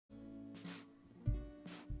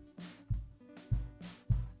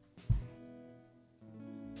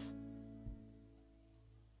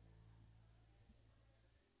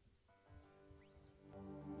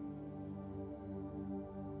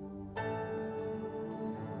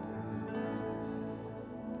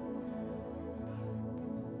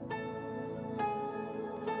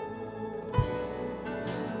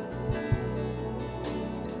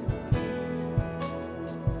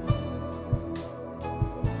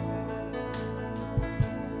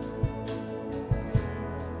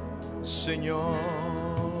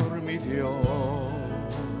Señor mi Dios,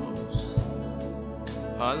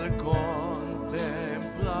 al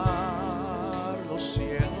contemplar los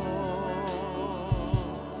cielos,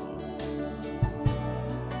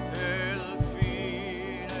 el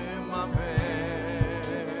firmamento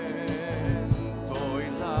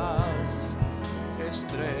y las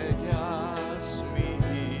estrellas vi,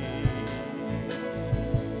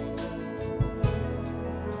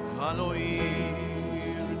 al oír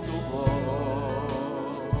tu voz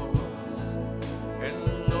en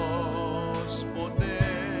los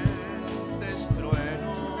potentes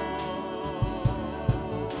truenos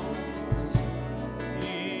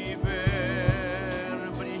y ver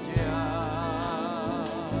brillar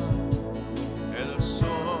el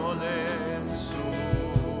sol en su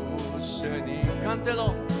cenit.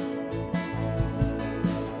 Cántelo.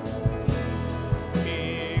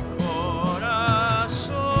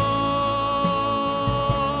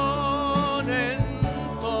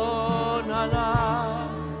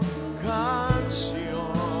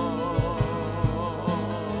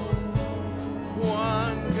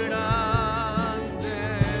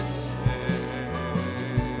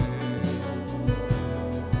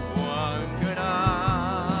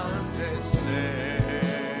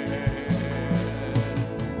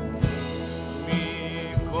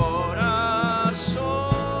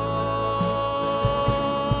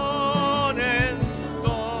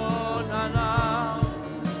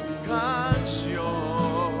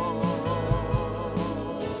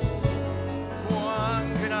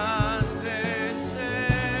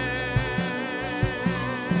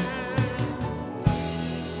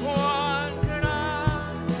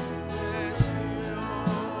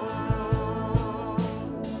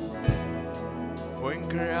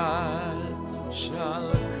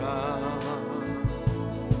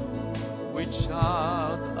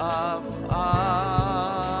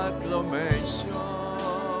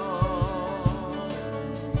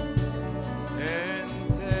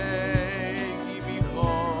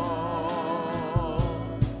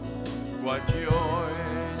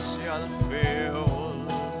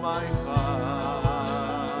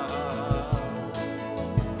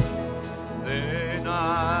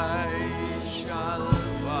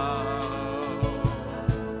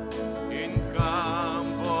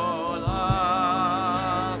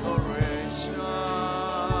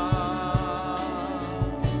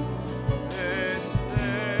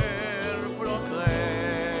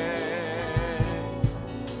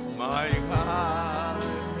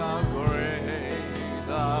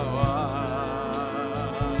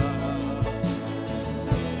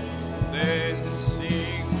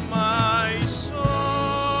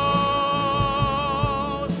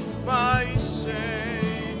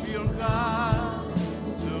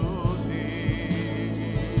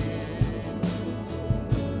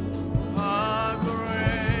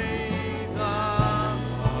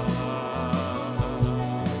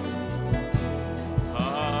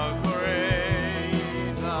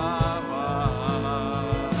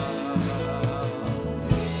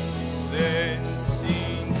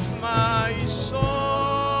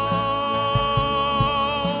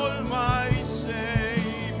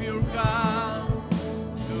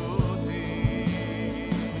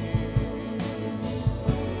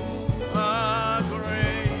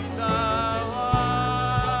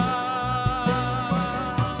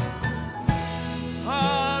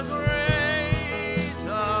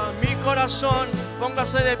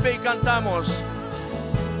 Póngase de pie y cantamos.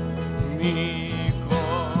 Mi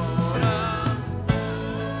corazón,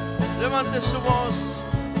 levante su voz,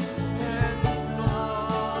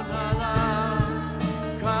 entona la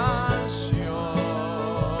canción.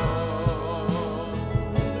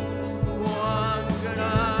 Cuán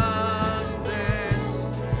grande es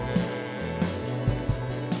Él,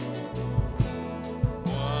 cuán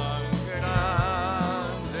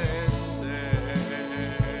grande es Él.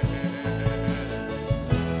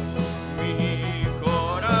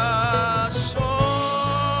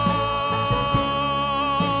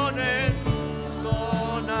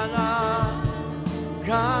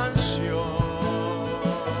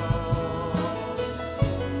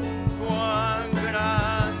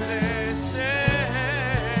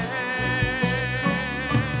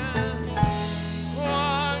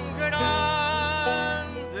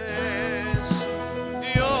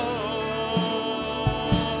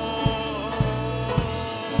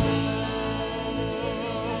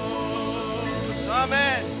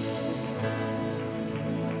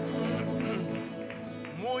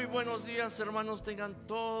 Buenos días, hermanos, tengan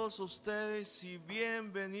todos ustedes y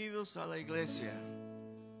bienvenidos a la iglesia.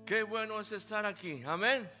 Qué bueno es estar aquí,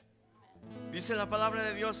 amén. Dice la palabra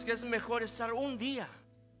de Dios que es mejor estar un día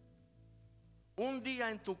un día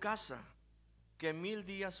en tu casa que 1000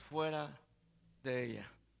 días fuera de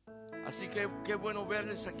ella. Así que qué bueno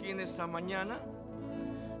verles aquí en esta mañana.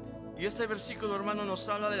 Y este versículo, hermano, nos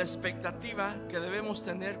habla de la expectativa que debemos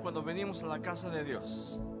tener cuando venimos a la casa de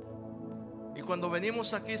Dios. Y cuando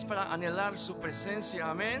venimos aquí es para anhelar su presencia,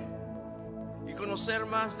 amén, y conocer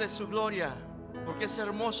más de su gloria, porque es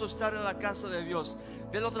hermoso estar en la casa de Dios.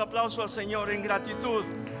 Denle otro aplauso al Señor en gratitud.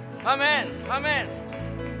 Amén, amén.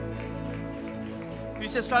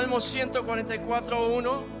 Dice Salmo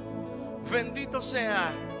 144:1: bendito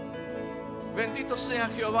sea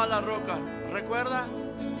Jehová la roca. ¿Recuerda?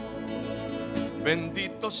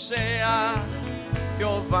 Bendito sea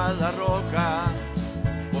Jehová la roca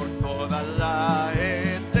por toda la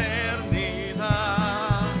eternidad.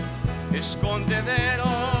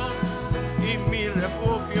 Escondedero y mi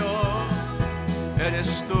refugio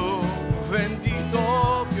eres tú,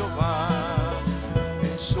 bendito Jehová.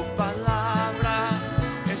 En su palabra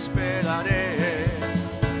esperaré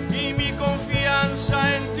y mi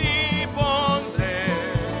confianza en ti pondré.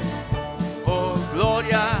 Oh,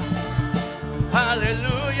 gloria,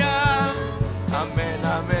 aleluya, amén,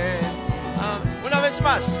 amén, amén. Una vez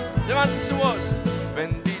más, levante su voz.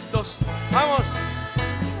 Benditos, vamos.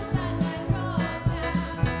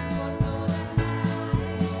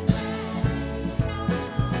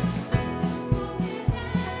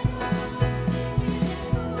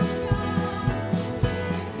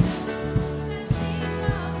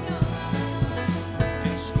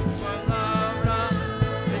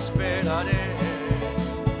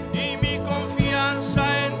 Y mi confianza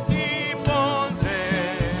en ti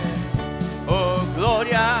pondré. Oh,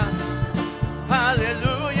 gloria,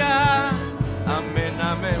 aleluya, amén,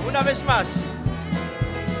 amén. Una vez más.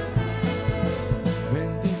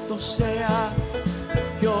 Bendito sea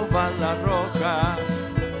Jehová la roca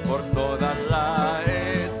por toda la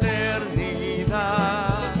eternidad.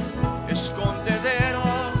 Escondedero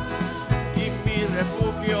y mi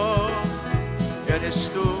refugio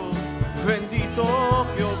eres tú, bendito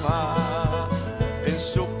Jehová. En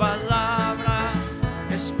su palabra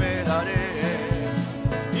esperaré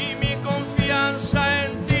y mi confianza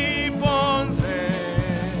en ti pondré.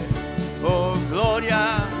 Oh,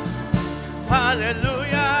 gloria,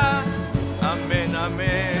 aleluya, amén,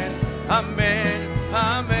 amén, amén,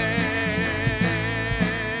 amén,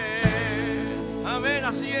 amén.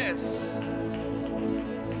 Así es.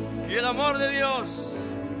 Y el amor de Dios,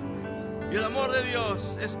 y el amor de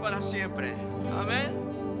Dios es para siempre. Amén.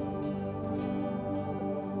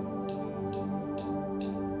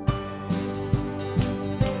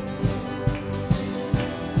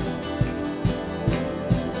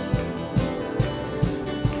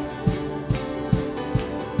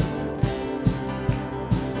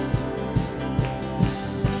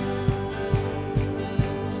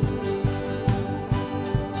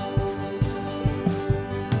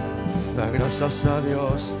 Da gracias a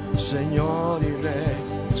Dios, Señor y Rey,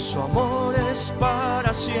 su amor es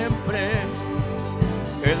para siempre.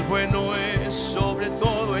 El bueno es, sobre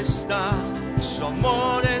todo está, su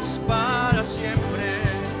amor es para siempre.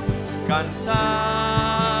 Cantad,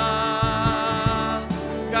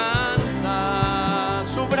 cantad,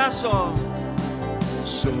 su brazo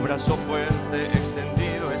fuerte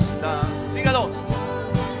extendido está. Dígalo.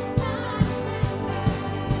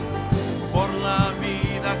 Por la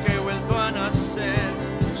vida que he vuelto a nacer,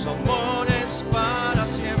 su amor es para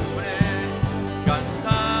siempre.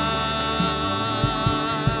 Cantad,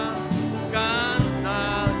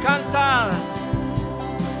 cantad, cantad,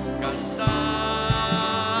 cantad,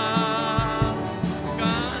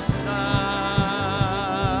 cantad.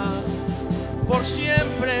 Por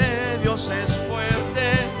siempre Dios es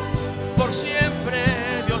fuerte, por siempre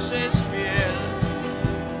Dios es fiel,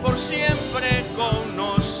 por siempre con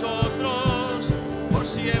nosotros, por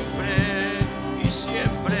siempre y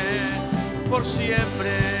siempre, por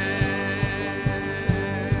siempre.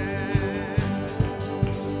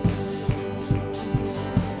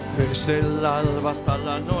 Desde el alba hasta el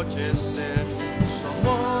anochecer, su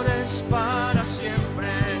amor es para siempre.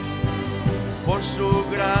 Por su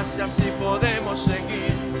gracia sí podemos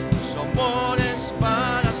seguir, su amor es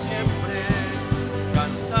para siempre.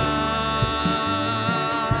 Cantar,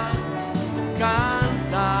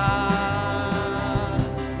 cantar,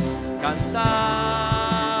 cantar,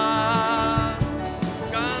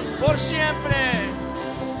 por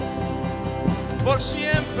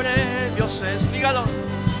siempre Dios es, dígalo.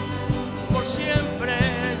 Por siempre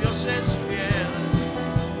Dios es fiel,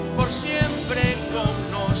 por siempre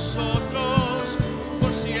con nosotros,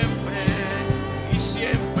 por siempre y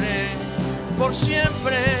siempre. Por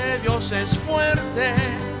siempre Dios es fuerte,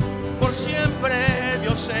 por siempre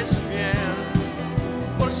Dios es fiel,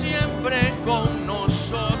 siempre con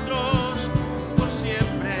nosotros, por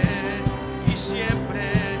siempre y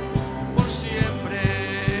siempre, por siempre.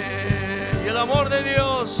 Y el amor de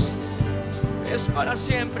Dios es para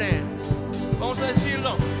siempre. Vamos a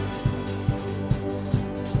decirlo.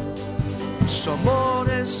 Su amor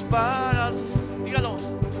es para, dígalo,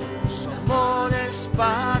 su amor es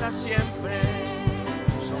para siempre,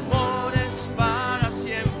 su amor es para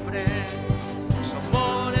siempre, su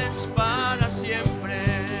amor es para siempre,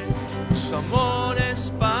 su amor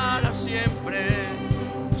es para siempre.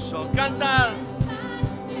 So, cantar,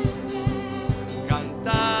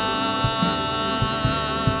 cantar.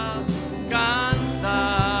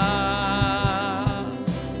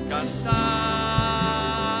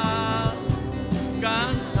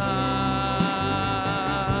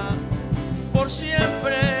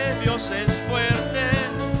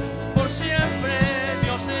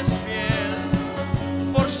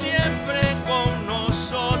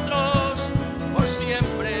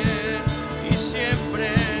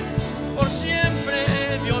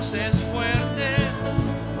 Es fuerte,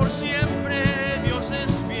 por siempre Dios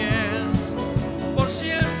es fiel, por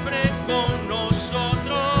siempre con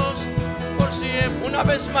nosotros, por siempre, una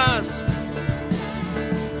vez más,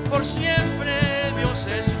 por siempre Dios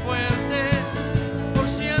es fuerte, por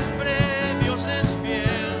siempre Dios es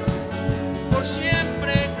fiel, por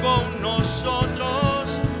siempre con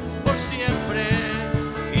nosotros, por siempre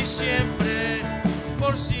y siempre,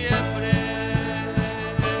 por siempre.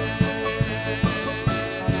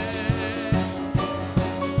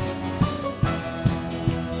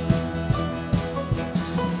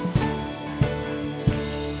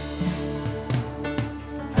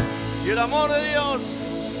 El amor de Dios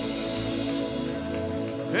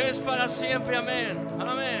es para siempre. Amén,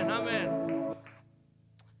 amén, amén.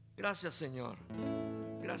 Gracias, Señor.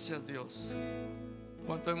 Gracias, Dios.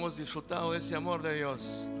 Cuánto hemos disfrutado de ese amor de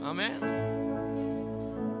Dios. Amén.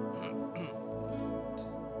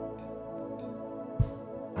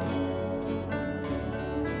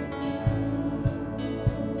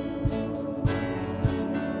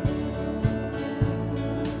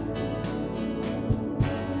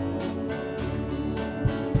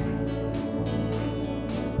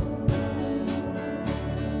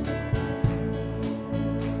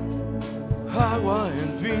 Agua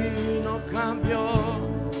en vino cambió,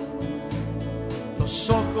 los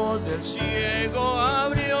ojos del ciego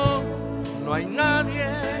abrió. No hay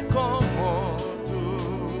nadie como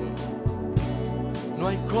tú, no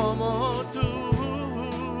hay como tú.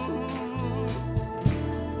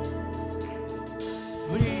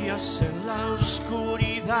 Brillas en la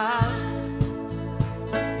oscuridad,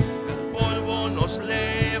 del polvo nos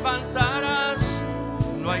levantarás.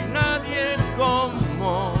 No hay nadie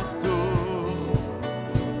como tú,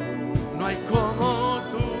 no hay como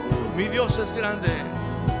tú. Mi Dios es grande,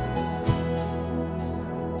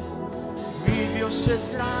 mi Dios es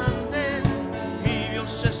grande, mi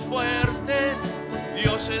Dios es fuerte.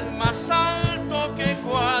 Dios es más alto que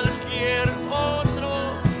cualquier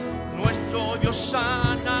otro. Nuestro Dios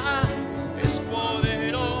sana, es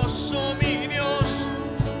poderoso. Mi Dios,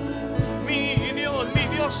 mi Dios, mi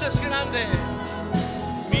Dios es grande,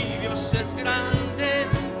 mi Dios es grande,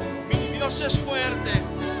 mi Dios es fuerte.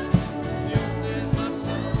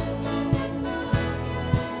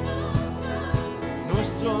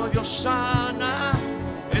 Nuestro Dios sana,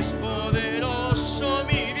 es poderoso.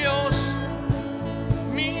 Mi Dios,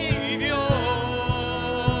 mi Dios.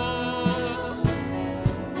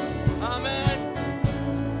 Amén.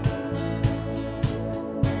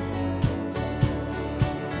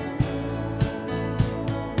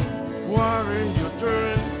 Warrior, you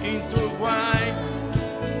turn into white.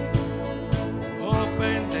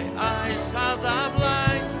 Open the eyes of the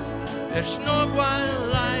blind. There's no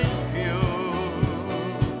one like you.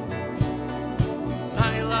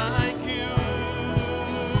 Like you,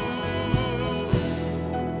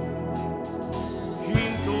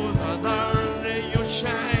 into the darkness you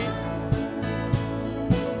shine.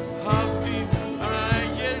 How deep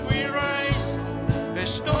yet we rise.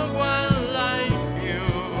 There's no one like you,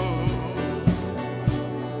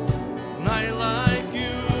 not like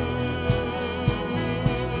you.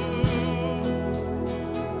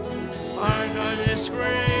 Our God is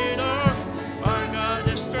greater, our God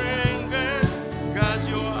is stronger.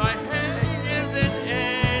 You are higher than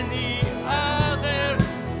any other.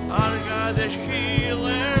 Our God is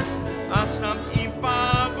healer, awesome in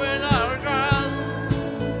power. Our God,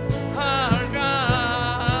 our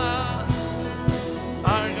God,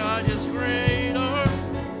 our God is greater,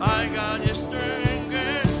 our God is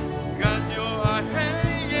stronger. God, you are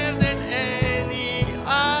higher than any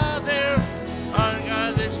other. Our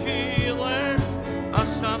God is healer,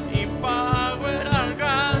 awesome.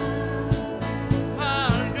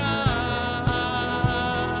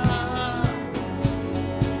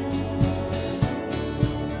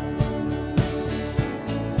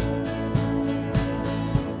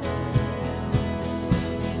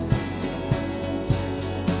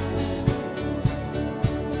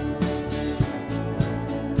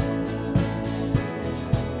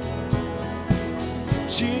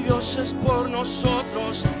 Si Dios es por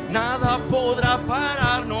nosotros, nada podrá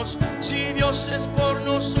pararnos. Si Dios es por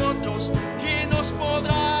nosotros, ¿quién nos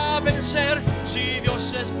podrá vencer? Si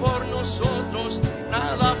Dios es por nosotros,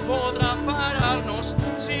 nada podrá pararnos.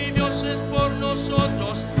 Si Dios es por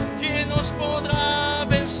nosotros, ¿quién nos podrá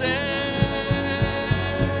vencer?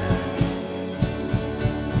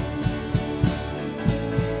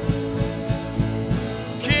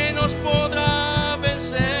 ¿Quién nos podrá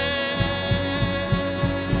vencer?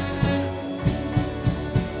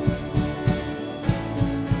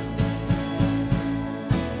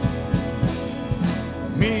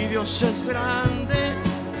 Mi Dios es grande,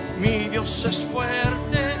 mi Dios es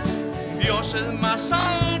fuerte, Dios es más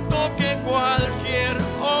alto que cualquier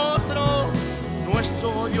otro.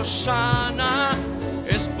 Nuestro Dios sana,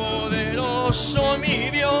 es poderoso,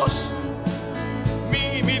 mi Dios.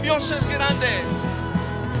 Mi Dios es grande.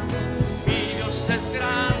 Mi Dios es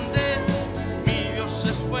grande, mi Dios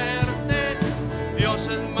es fuerte, Dios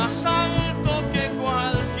es más alto que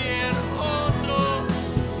cualquier otro.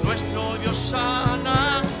 Nuestro Dios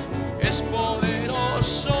sana, es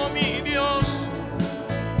poderoso, mi Dios,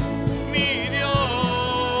 mi Dios.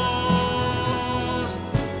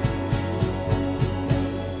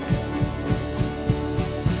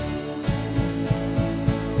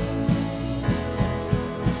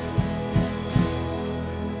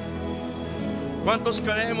 ¿Cuántos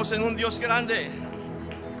creemos en un Dios grande?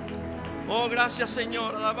 Oh, gracias,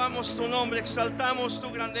 Señor. Alabamos tu nombre, exaltamos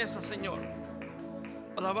tu grandeza, Señor.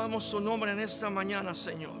 Alabamos tu nombre en esta mañana,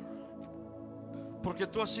 Señor, porque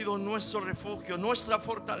tú has sido nuestro refugio, nuestra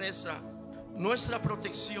fortaleza, nuestra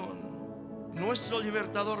protección, nuestro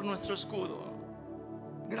libertador, nuestro escudo.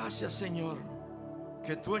 Gracias, Señor,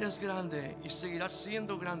 que tú eres grande y seguirás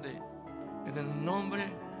siendo grande, en el nombre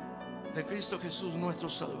de Cristo Jesús, nuestro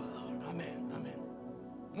Salvador. Amén, amén.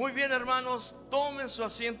 Muy bien, hermanos, tomen su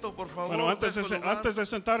asiento, por favor. Bueno, antes de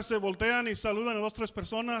sentarse, voltean y saludan a dos, tres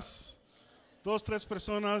personas. Dos, tres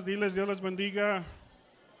personas, diles Dios les bendiga.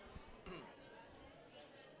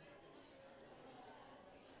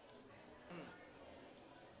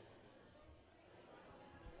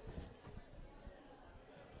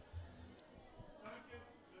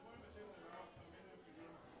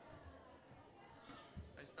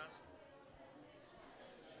 Ahí estás.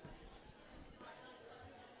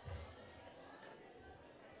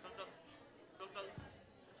 Suéltalo, suéltalo.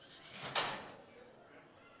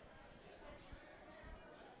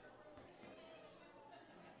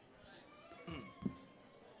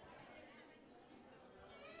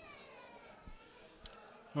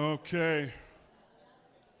 Okay.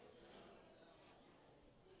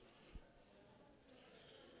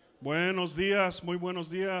 Buenos días, muy buenos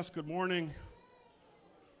días. Good morning.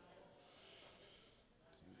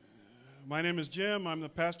 My name is Jim. I'm the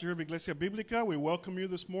pastor here of Iglesia Bíblica. We welcome you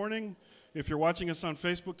this morning. If you're watching us on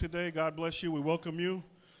Facebook today, God bless you. We welcome you.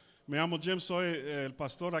 Me llamo Jim, soy el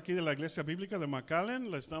pastor aquí de la Iglesia Bíblica de McAllen.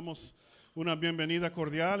 Les damos una bienvenida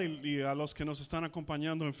cordial y a los que nos están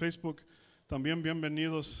acompañando en Facebook, también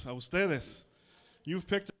bienvenidos a ustedes. You've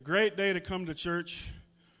picked a great day to come to church.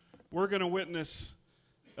 We're going to witness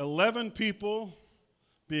 11 people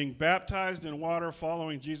being baptized in water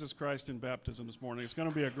following Jesus Christ in baptism this morning. It's going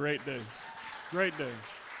to be a great day. Great day.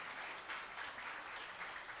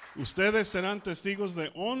 Ustedes serán testigos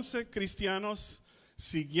de 11 cristianos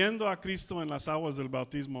siguiendo a Cristo en las aguas del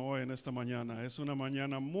bautismo hoy en esta mañana. Es una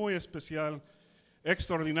mañana muy especial,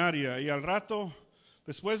 extraordinaria. Y al rato,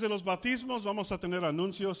 después de los bautismos, vamos a tener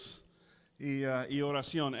anuncios y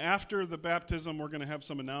oración. After the baptism, we're going to have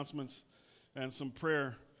some announcements and some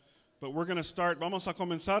prayer. But we're going to start, vamos a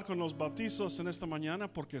comenzar con los bautizos en esta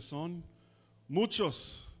mañana porque son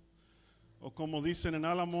muchos. O como dicen en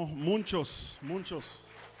Álamo, muchos, muchos.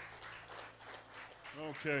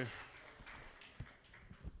 Okay.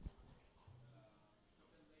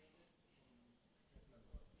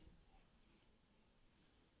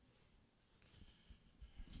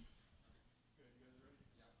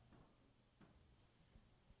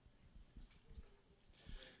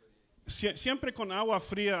 Siempre con agua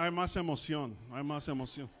fría hay más emoción, hay más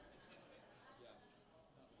emoción.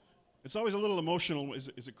 It's always a little emotional.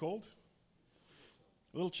 Is it cold?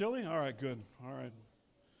 A little chilly? All right, good. All right.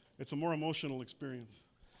 It's a more emotional experience.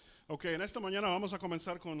 Okay, en esta mañana vamos a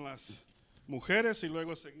comenzar con las mujeres y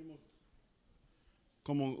luego seguimos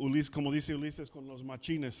como dice Ulises, con los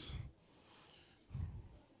machines.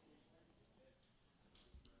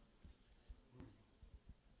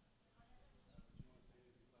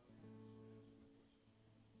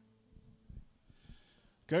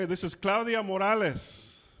 Okay, this is Claudia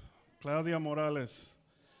Morales. Claudia Morales.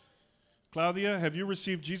 Claudia, have you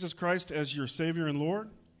received Jesus Christ as your Savior and Lord?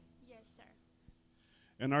 Yes, sir.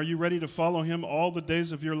 And are you ready to follow him all the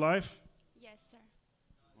days of your life? Yes, sir.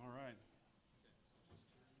 All right.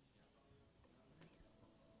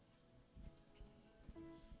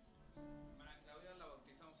 Hermana Claudia, la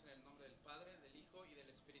bautizamos en el nombre del Padre, del Hijo y del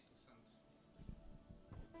Espíritu Santo.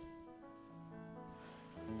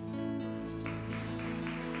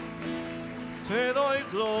 Te doy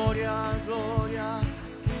gloria, gloria.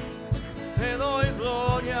 Te doy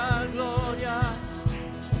gloria, gloria.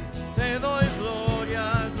 Te doy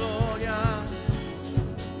gloria, gloria.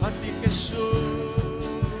 A ti, Jesús.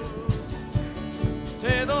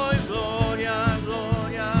 Te doy gloria,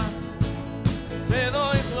 gloria. Te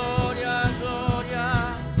doy gloria,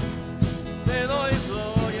 gloria. Te doy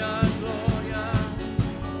gloria, gloria.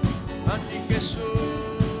 A ti, Jesús.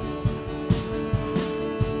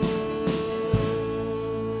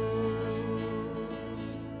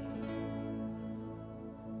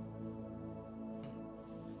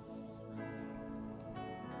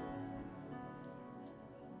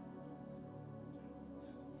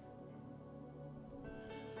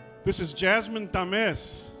 This is Jasmine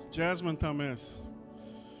Tamez. Jasmine Tamez.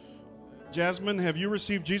 Jasmine, have you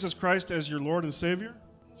received Jesus Christ as your Lord and Savior?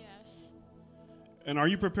 Yes. And are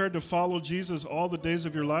you prepared to follow Jesus all the days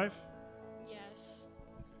of your life? Yes.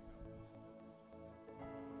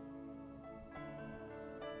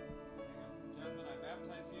 Jasmine, I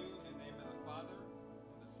baptize you in the name of the Father,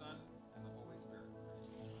 and the Son, and the Holy Spirit.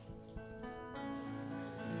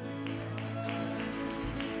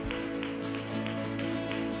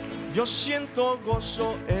 Yo siento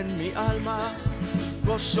gozo en mi alma,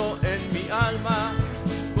 gozo en mi alma,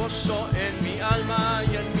 gozo en mi alma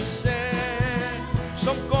y en mi ser.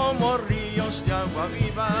 Son como ríos de agua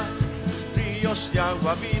viva, ríos de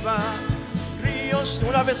agua viva, ríos.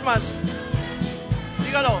 Una vez más,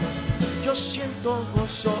 dígalo. Yo siento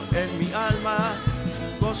gozo en mi alma,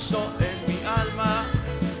 gozo en mi alma,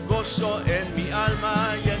 gozo en mi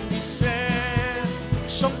alma y en mi ser.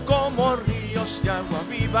 Son como ríos de agua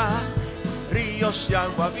viva, ríos de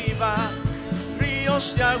agua viva,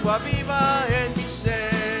 ríos de agua viva en mi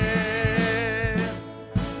ser.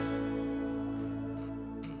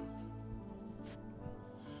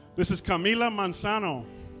 This is Camila Manzano.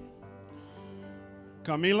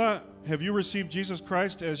 Camila, have you received Jesus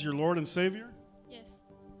Christ as your Lord and Savior? Yes.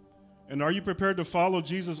 And are you prepared to follow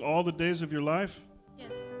Jesus all the days of your life?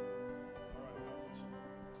 Yes.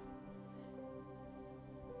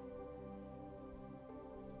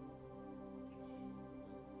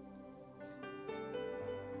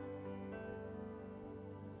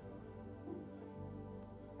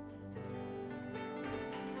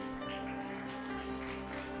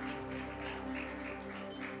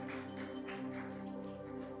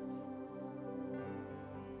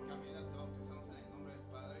 Camila, te bautizamos en el nombre del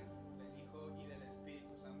Padre, del Hijo y del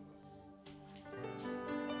Espíritu Santo.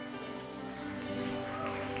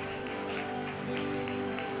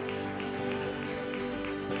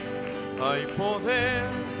 Hay poder,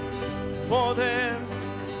 poder,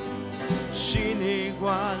 sin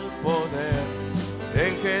igual poder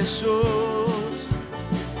en Jesús,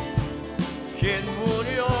 quien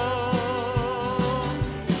murió.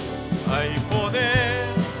 Hay poder,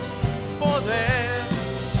 poder,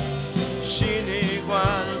 sin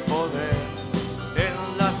igual poder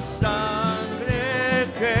en la sangre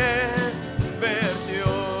que vertió.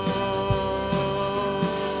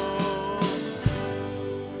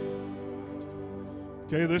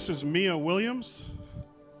 Okay, this is Mia Williams.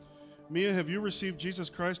 Mia, have you received Jesus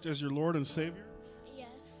Christ as your Lord and Savior?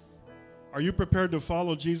 Yes. Are you prepared to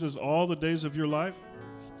follow Jesus all the days of your life?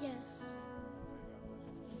 Yes.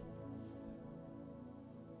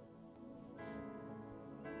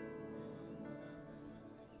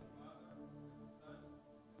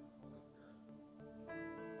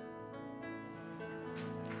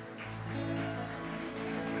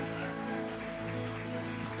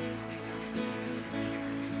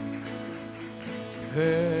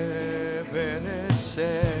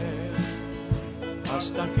 Ebenecer,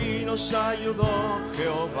 hasta aquí nos ayudó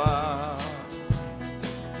Jehová.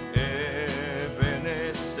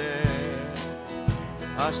 Ebenecer,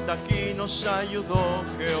 hasta aquí nos ayudó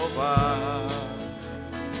Jehová.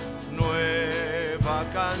 Nueva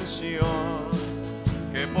canción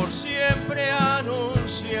que por siempre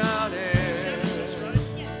anunciaré.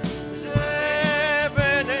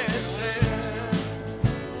 Ebenecer,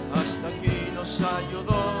 hasta aquí nos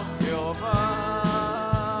ayudó Jehová.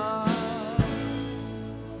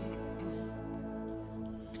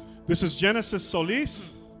 This is Genesis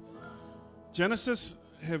Solis. Genesis,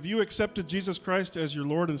 have you accepted Jesus Christ as your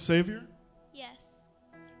Lord and Savior? Yes.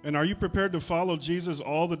 And are you prepared to follow Jesus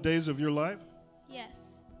all the days of your life? Yes.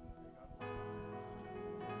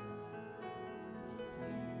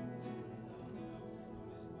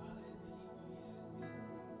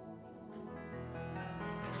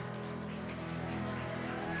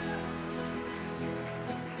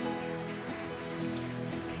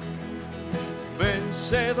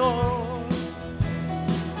 Vencedor,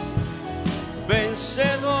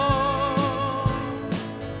 vencedor,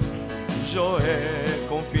 yo he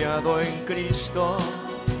confiado en Cristo,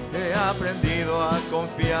 he aprendido a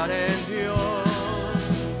confiar en Dios.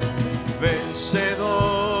 Vencedor,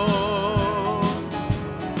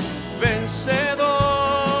 vencedor,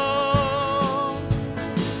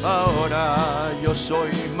 ahora yo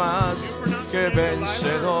soy más que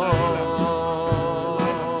vencedor.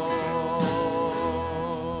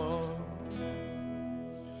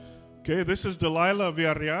 Okay, this is Delilah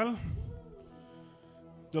Villarreal.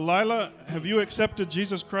 Delilah, have you accepted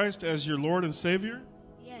Jesus Christ as your Lord and Savior?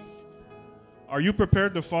 Yes. Are you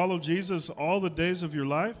prepared to follow Jesus all the days of your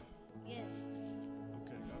life? Yes.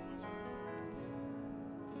 Okay, God bless you.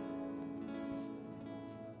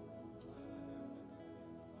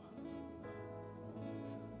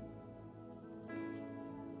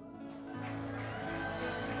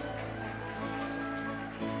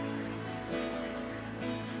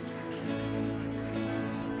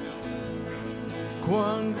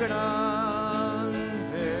 Cuán grande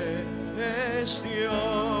es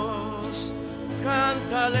Dios,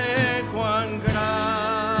 cántale cuán grande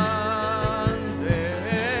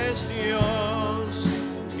es Dios,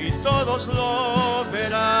 y todos lo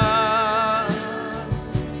verán.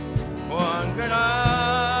 Cuán grande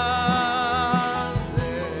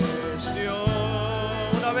es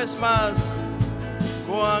Dios, una vez más,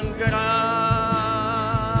 cuán grande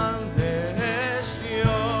es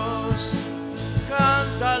Dios.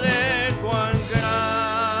 Cántale cuán grande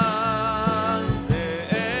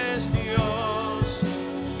es Dios,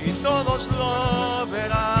 y todos lo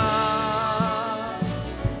verán.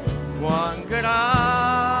 Cuán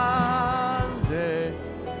grande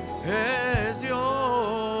es Dios.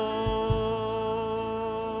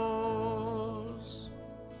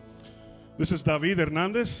 This is David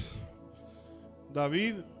Hernandez.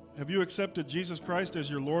 David, have you accepted Jesus Christ as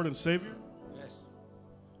your Lord and Savior? Yes.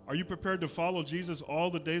 Are you prepared to follow Jesus all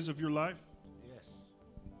the days of your life? Yes.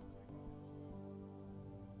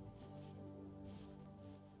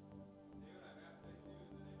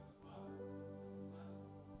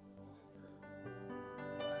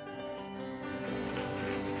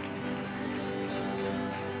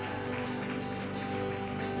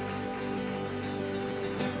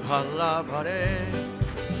 Alabaré,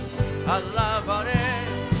 alabaré,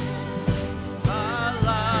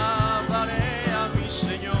 alabaré a mi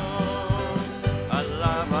Señor.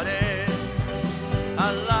 Alabaré,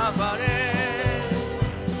 alabaré,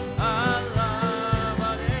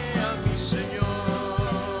 alabaré a mi Señor.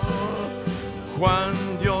 Juan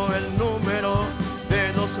dio el número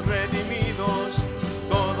de los redimidos,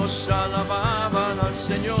 todos alababan al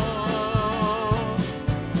Señor.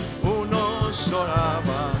 Unos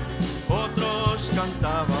oraban, otros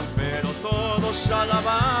cantaban, pero todos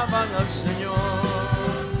alababan al Señor.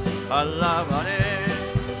 Alabaré,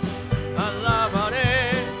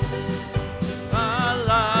 alabaré,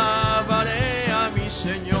 alabaré a mi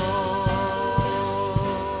Señor.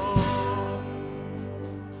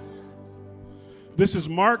 This is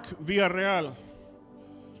Mark Villarreal.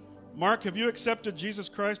 Mark, have you accepted Jesus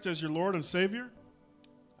Christ as your Lord and Savior?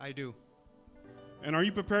 I do. And are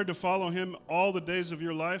you prepared to follow him all the days of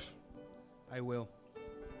your life? I will.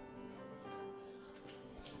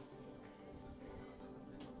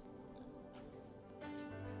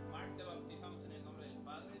 Mark, te bautizamos en el nombre del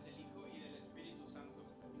Padre, del Hijo y del Espíritu Santo.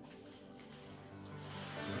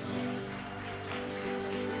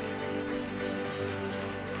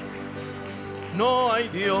 No hay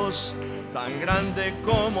Dios tan grande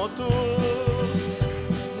como tú.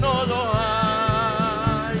 No lo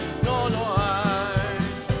hay, no lo hay.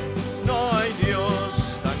 No hay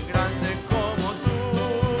Dios tan grande como tú.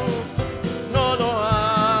 No lo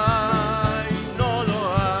hay, no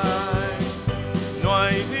lo hay. No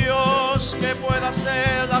hay Dios que pueda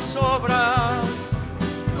hacer las obras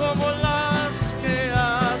como las que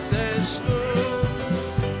haces tú.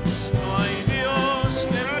 No hay Dios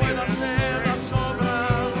que pueda hacer las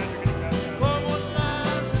obras como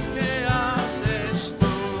las que haces tú.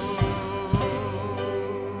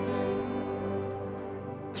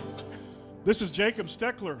 This is Jacob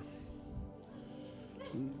Steckler.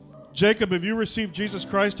 Jacob, have you received Jesus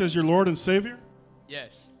Christ as your Lord and Savior?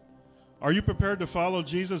 Yes. Are you prepared to follow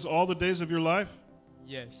Jesus all the days of your life?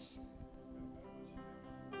 Yes.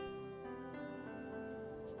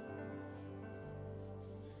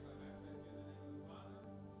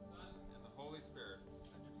 Spirit.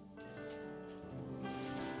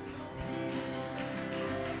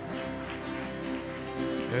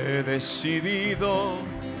 He decidido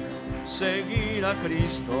seguir a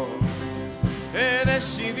Cristo. He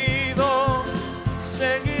decidido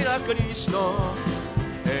seguir a Cristo.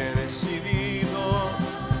 He decidido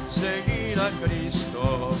seguir a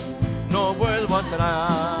Cristo. No vuelvo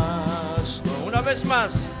atrás. No, una vez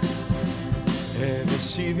más. He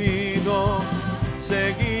decidido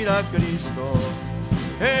seguir a Cristo.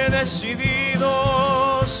 He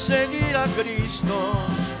decidido seguir a Cristo.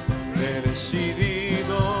 He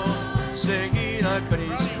decidido seguir a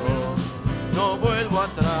Cristo. No vuelvo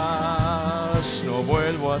atrás, no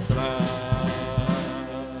vuelvo atrás.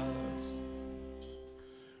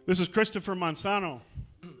 This is Christopher Manzano.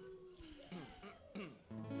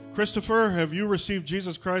 Christopher, have you received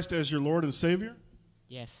Jesus Christ as your Lord and Savior?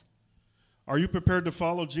 Yes. Are you prepared to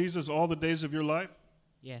follow Jesus all the days of your life?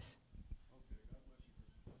 Yes.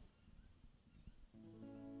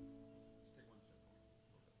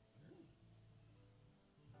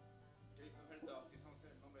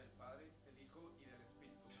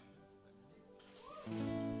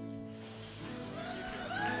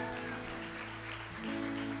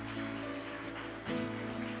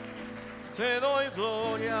 Te doy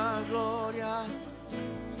gloria, gloria.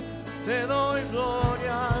 Te doy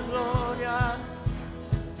gloria, gloria.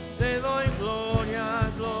 Te doy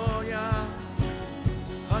gloria, gloria.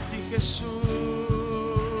 A ti, Jesús.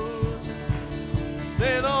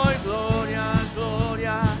 Te doy gloria,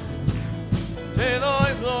 gloria. Te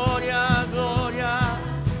doy gloria, gloria.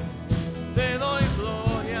 Te doy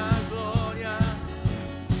gloria, gloria.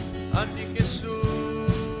 A ti, Jesús.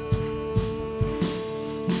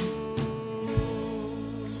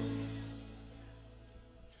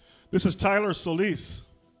 This is Tyler Solis.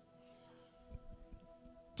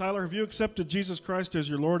 Tyler, have you accepted Jesus Christ as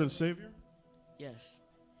your Lord and Savior? Yes.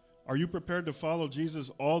 Are you prepared to follow Jesus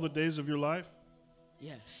all the days of your life?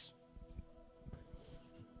 Yes.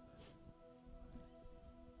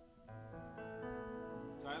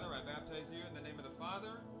 Tyler, I baptize you in the name of the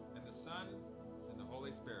Father, and the Son, and the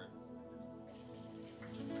Holy Spirit.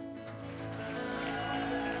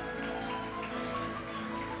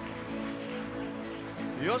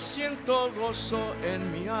 Yo siento gozo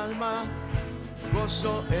en mi alma,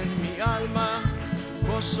 gozo en mi alma,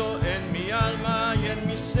 gozo en mi alma y en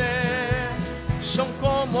mi ser. Son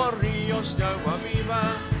como ríos de agua viva,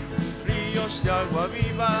 ríos de agua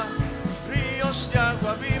viva, ríos de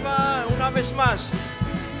agua viva. Una vez más,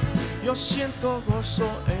 yo siento gozo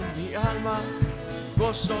en mi alma,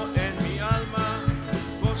 gozo en mi alma,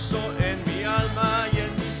 gozo en mi alma y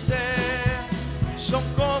en mi ser. Son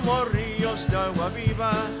como ríos de agua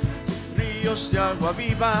viva, ríos de agua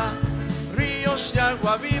viva, ríos de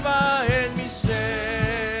agua viva en mi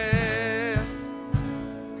ser.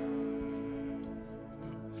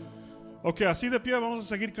 Ok, así de pie vamos a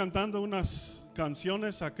seguir cantando unas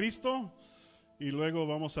canciones a Cristo y luego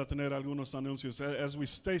vamos a tener algunos anuncios. As we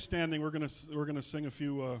stay standing, we're gonna sing a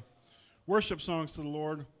few worship songs to the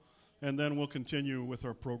Lord, and then we'll continue with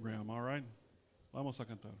our program. All right? Vamos a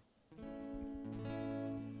cantar.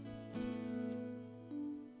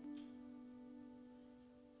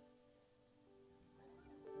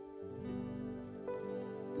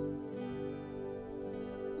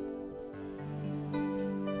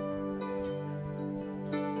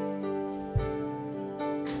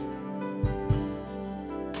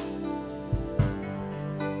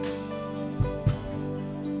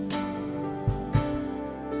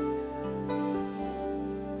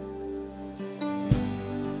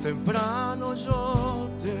 Temprano yo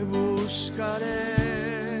te buscaré,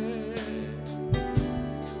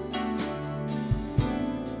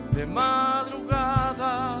 de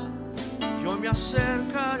madrugada yo me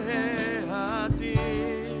acercaré a ti.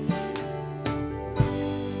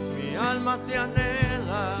 Mi alma te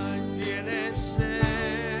anhela y tiene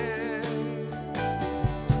sed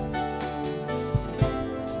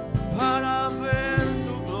para ver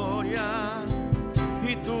tu gloria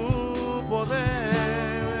y tu poder.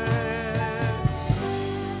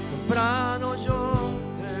 Temprano yo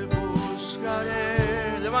te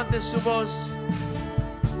buscaré. Levante su voz.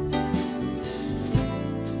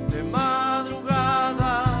 De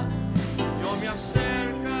madrugada yo me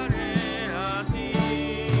acercaré a ti.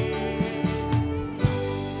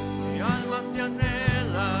 Mi alma te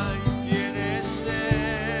anhela y tiene sed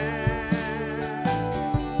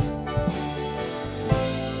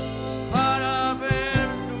para ver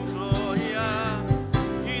tu gloria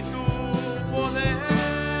y tu poder.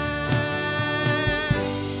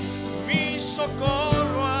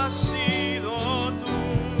 Socorro ha sido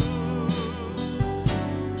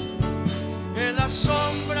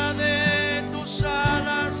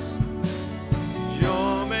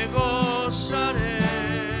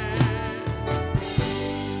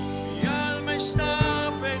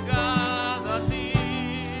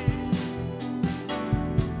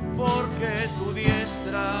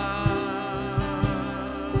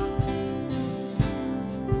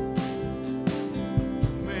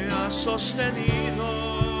sostenido.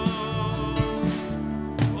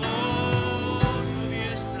 Oh, tu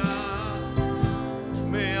diestra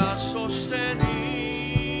me ha sostenido.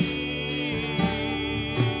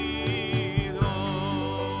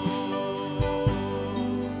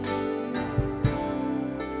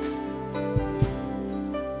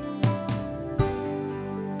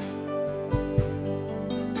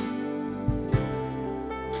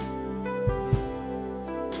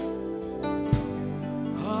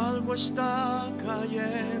 Algo está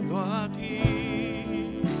cayendo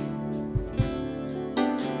aquí.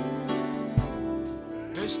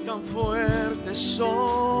 Es tan fuerte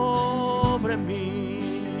sobre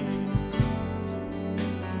mí.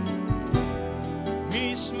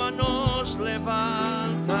 Mis manos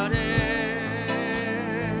levantaré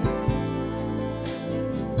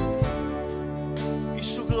y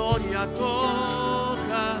su gloria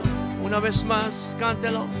toca. Una vez más,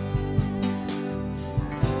 cántelo.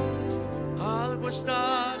 Algo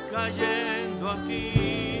está cayendo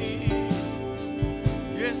aquí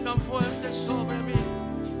y es tan fuerte sobre mí.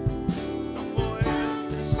 Tan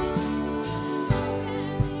fuerte sobre mí.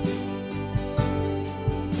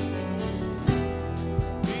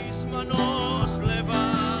 Mis manos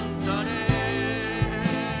levantaré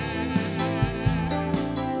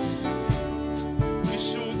y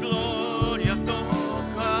su gloria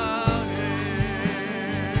tocaré.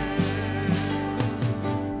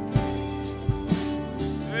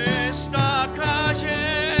 Está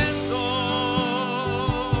cayendo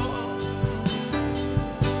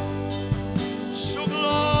su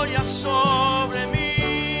gloria sobre mí,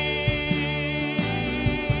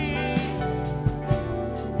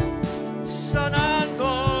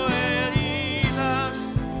 sanando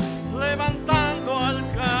heridas, levantando al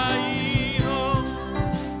caído.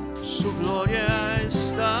 Su gloria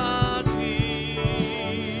está aquí.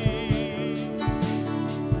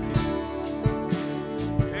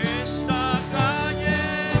 Está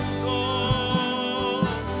cayendo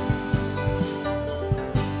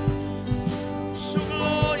su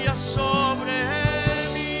gloria sobre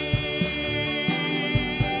mí,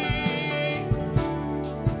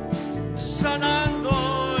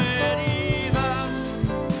 sanando heridas,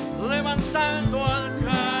 levantando al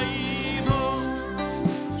caído.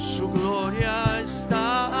 Su gloria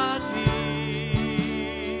está aquí.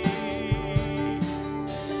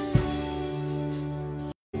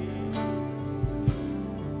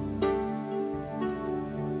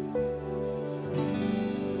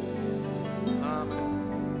 Amén.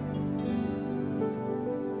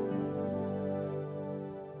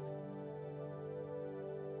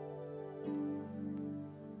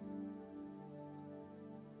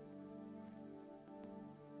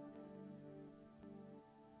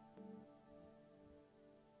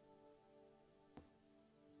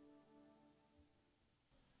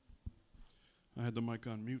 I had the mic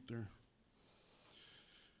on mute there.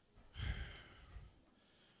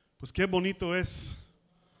 Pues qué bonito es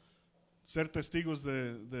ser testigos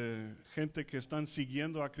de gente que están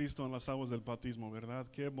siguiendo a Cristo en las aguas del bautismo, ¿verdad?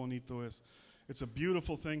 Qué bonito es. It's a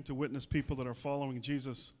beautiful thing to witness people that are following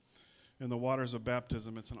Jesus in the waters of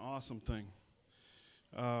baptism. It's an awesome thing.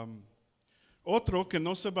 Otro que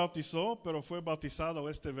no se bautizó, pero fue bautizado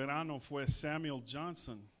este verano fue Samuel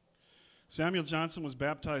Johnson. Samuel Johnson was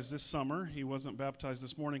baptized this summer. He wasn't baptized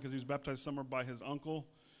this morning because he was baptized summer by his uncle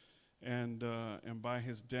and by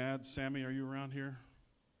his dad. Sammy, are you around here?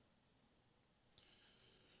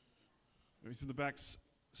 He's in the back.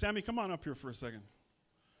 Sammy, come on up here for a second.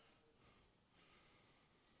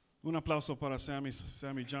 Un aplauso para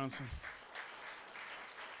Sammy Johnson.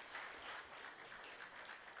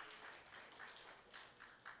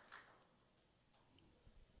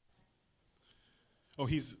 Oh,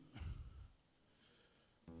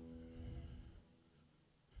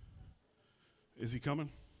 is he coming?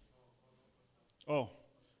 Oh,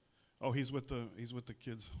 he's with the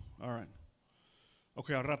kids. All right.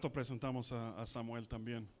 Okay, al rato presentamos a Samuel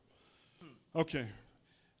también. Okay.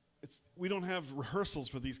 We don't have rehearsals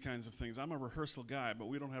for these kinds of things. I'm a rehearsal guy, but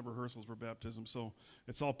we don't have rehearsals for baptism, so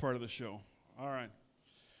it's all part of the show. All right.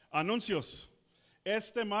 Anuncios.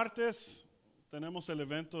 Este martes tenemos el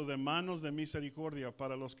evento de Manos de Misericordia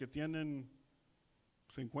para los que tienen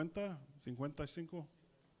 50, 55.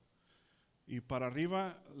 Y para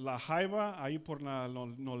arriba, La Jaiba, ahí por la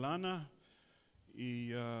Nolana,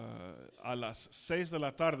 y a las 6 de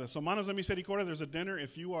la tarde. So, Manos de Misericordia, there's a dinner.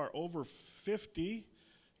 If you are over 50,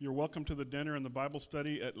 you're welcome to the dinner and the Bible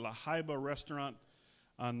study at La Jaiba Restaurant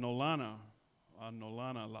on Nolana,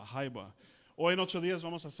 La Jaiba. Hoy en 8 días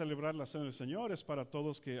vamos a celebrar la Cena del Señor. Es para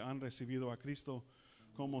todos que han recibido a Cristo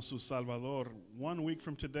como su Salvador. 1 week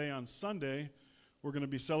from today on Sunday, we're going to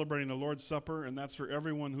be celebrating the Lord's Supper, and that's for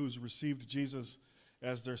everyone who's received Jesus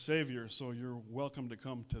as their Savior. So you're welcome to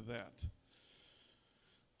come to that.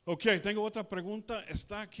 Ok, tengo otra pregunta.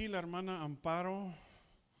 ¿Está aquí la hermana Amparo?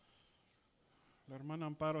 La hermana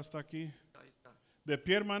Amparo está aquí. Ahí está. De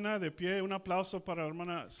pie, hermana, de pie. Un aplauso para la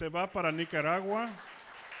hermana. Se va para Nicaragua.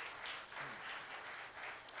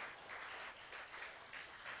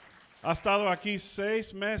 Ha estado aquí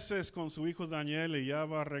 6 meses con su hijo Daniel y ya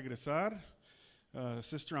va a regresar.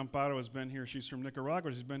 Sister Amparo has been here. She's from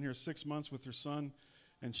Nicaragua. She's been here 6 months with her son,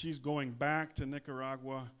 and she's going back to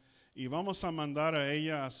Nicaragua. Y vamos a mandar a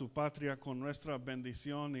ella a su patria con nuestra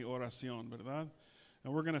bendición y oración, ¿verdad?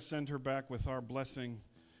 And we're going to send her back with our blessing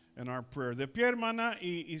and our prayer. De pie, hermana,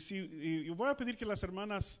 y voy a pedir que las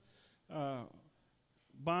hermanas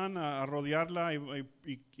van a rodearla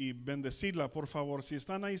y bendecirla, por favor. Si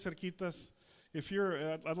están ahí cerquitas, if you're,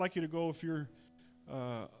 I'd like you to go, if you're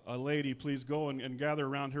a lady, please go and gather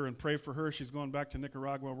around her and pray for her. She's going back to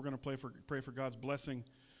Nicaragua. We're going to pray for God's blessing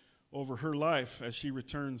over her life as she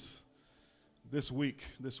returns this week.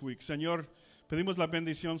 Señor, pedimos la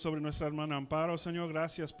bendición sobre nuestra hermana Amparo. Señor,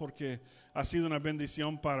 gracias porque ha sido una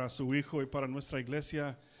bendición para su hijo y para nuestra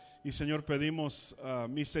iglesia. Y Señor, pedimos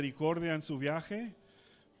misericordia en su viaje.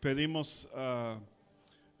 Pedimos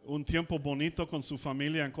un tiempo bonito con su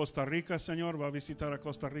familia en Costa Rica, Señor. Va a visitar a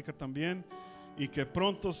Costa Rica también. Y que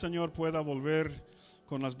pronto, Señor, pueda volver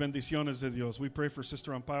con las bendiciones de Dios. We pray for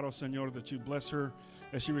Sister Amparo, Señor, that you bless her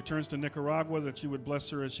as she returns to Nicaragua, that you would bless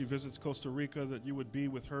her as she visits Costa Rica, that you would be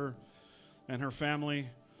with her and her family,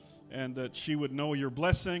 and that she would know your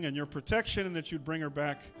blessing and your protection, and that you'd bring her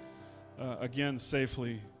back again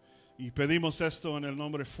safely. Y pedimos esto en el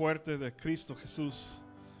nombre fuerte de Cristo Jesús.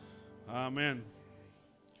 Amén.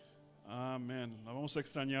 Amén. La vamos a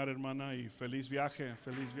extrañar, hermana, y feliz viaje,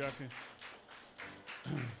 feliz viaje.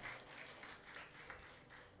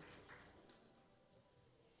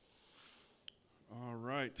 All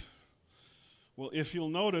right. Well, if you'll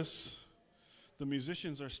notice, the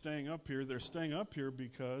musicians are staying up here. They're staying up here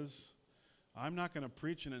because I'm not going to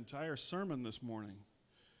preach an entire sermon this morning.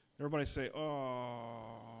 Everybody say,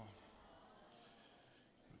 oh.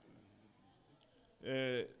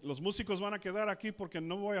 Los músicos van a quedar aquí porque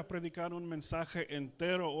no voy a predicar un mensaje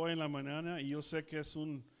entero hoy en la mañana, y yo sé que es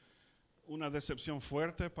una decepción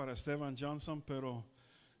fuerte para Esteban Johnson, pero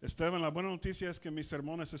Esteban, la buena noticia es que mis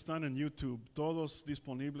sermones están en YouTube, todos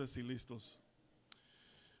disponibles y listos.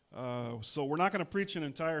 So we're not going to preach an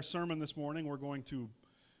entire sermon this morning. We're going to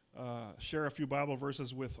share a few Bible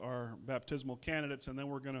verses with our baptismal candidates, and then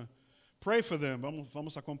we're going to pray for them.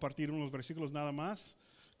 Vamos a compartir unos versículos nada más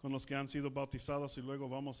con los que han sido bautizados, y luego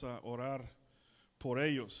vamos a orar por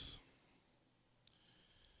ellos.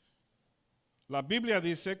 La Biblia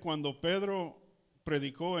dice, cuando Pedro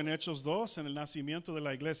predicó en Hechos 2, en el nacimiento de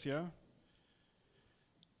la iglesia,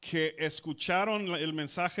 que escucharon el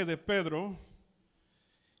mensaje de Pedro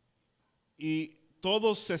y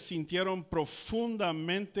todos se sintieron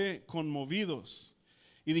profundamente conmovidos.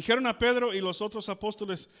 Y dijeron a Pedro y los otros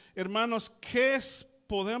apóstoles, hermanos,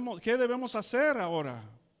 ¿qué debemos hacer ahora?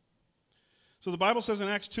 So the Bible says in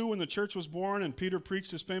Acts 2, when the church was born and Peter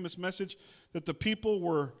preached his famous message, that the people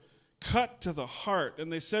were cut to the heart.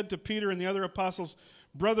 And they said to Peter and the other apostles,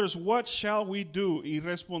 brothers, what shall we do? Y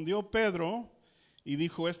respondió Pedro y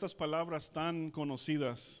dijo estas palabras tan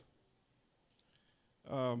conocidas.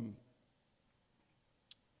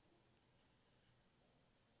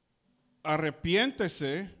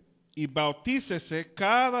 Arrepiéntese y bautícese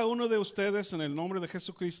cada uno de ustedes en el nombre de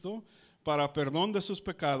Jesucristo para perdón de sus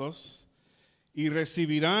pecados, y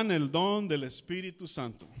recibirán el don del Espíritu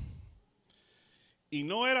Santo. Y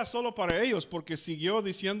no era solo para ellos, porque siguió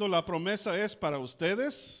diciendo, la promesa es para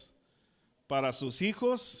ustedes, para sus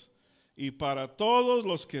hijos y para todos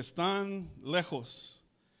los que están lejos.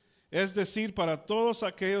 Es decir, para todos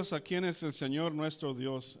aquellos a quienes el Señor nuestro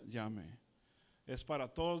Dios llame. Es para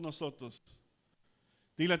todos nosotros.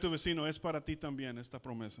 Dile a tu vecino, es para ti también esta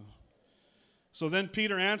promesa. So then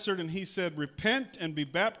Peter answered and he said, repent and be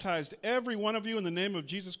baptized, every one of you, in the name of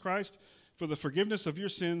Jesus Christ, for the forgiveness of your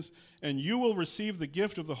sins, and you will receive the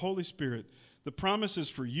gift of the Holy Spirit. The promise is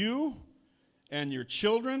for you and your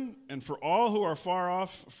children, and for all who are far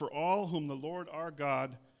off, for all whom the Lord our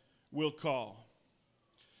God will call.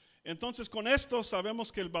 Entonces, con esto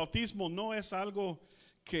sabemos que el bautismo no es algo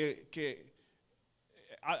que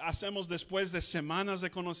hacemos después de semanas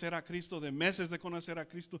de conocer a Cristo, de meses de conocer a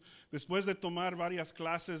Cristo, después de tomar varias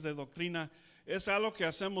clases de doctrina. Es algo que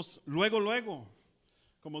hacemos luego.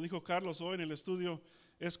 Como dijo Carlos hoy en el estudio,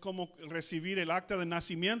 es como recibir el acta de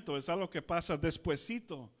nacimiento. Es algo que pasa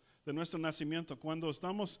despuesito de nuestro nacimiento. Cuando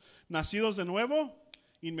estamos nacidos de nuevo,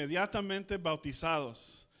 inmediatamente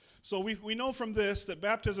bautizados. So we know from this that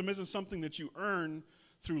baptism isn't something that you earn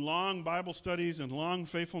through long Bible studies and long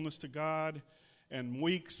faithfulness to God and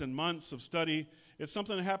weeks and months of study. It's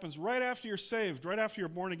something that happens right after you're saved, right after you're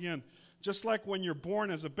born again. Just like when you're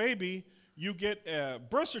born as a baby, you get a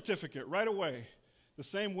birth certificate right away. The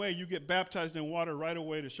same way you get baptized in water right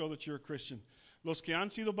away to show that you're a Christian. Los que han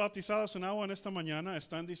sido bautizados en agua en esta mañana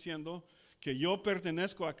están diciendo que yo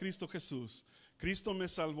pertenezco a Cristo Jesús. Cristo me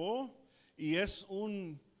salvó y es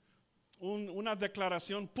una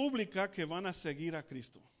declaración pública que van a seguir a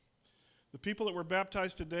Cristo. The people that were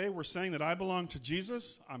baptized today were saying that I belong to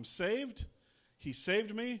Jesus, I'm saved, He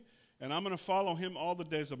saved me, and I'm going to follow Him all the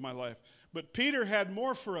days of my life. But Peter had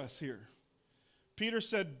more for us here. Peter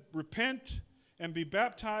said, repent and be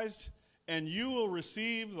baptized, and you will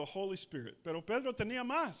receive the Holy Spirit. Pero Pedro tenía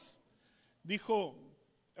más. Dijo,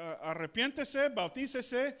 arrepiéntese,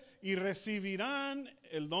 bautícese, y recibirán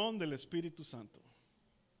el don del Espíritu Santo.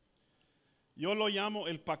 Yo lo llamo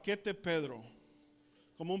el paquete Pedro,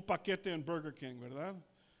 como un paquete en Burger King, ¿verdad?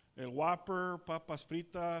 El Whopper, papas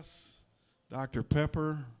fritas, Dr.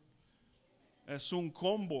 Pepper. Es un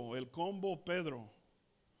combo, el combo Pedro.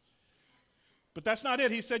 But that's not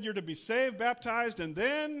it. He said you're to be saved, baptized, and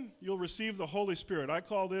then you'll receive the Holy Spirit. I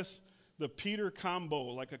call this the Peter combo,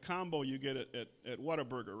 like a combo you get at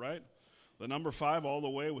Whataburger, right? The number 5 all the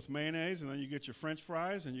way with mayonnaise, and then you get your French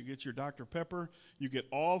fries, and you get your Dr. Pepper. You get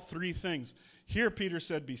all 3 things. Here Peter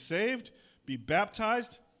said, be saved, be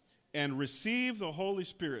baptized, and receive the Holy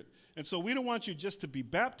Spirit. And so we don't want you just to be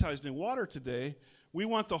baptized in water today. We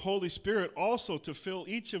want the Holy Spirit also to fill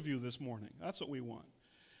each of you this morning. That's what we want.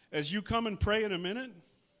 As you come and pray in a minute,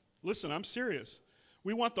 listen, I'm serious.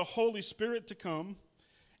 We want the Holy Spirit to come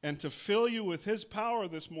and to fill you with His power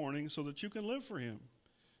this morning so that you can live for Him.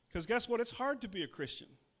 Because guess what? It's hard to be a Christian.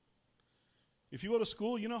 If you go to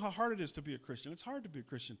school, you know how hard it is to be a Christian. It's hard to be a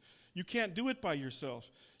Christian. You can't do it by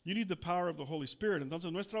yourself. You need the power of the Holy Spirit.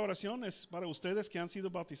 Entonces nuestra oración es para ustedes que han sido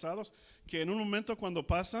bautizados, que en un momento cuando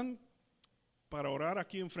pasan para orar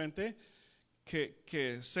aquí enfrente,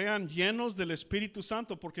 que sean llenos del Espíritu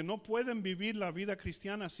Santo, porque no pueden vivir la vida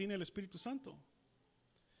cristiana sin el Espíritu Santo.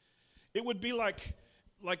 It would be like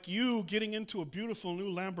you getting into a beautiful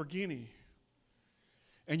new Lamborghini,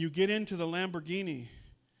 and you get into the Lamborghini,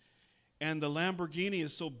 and the Lamborghini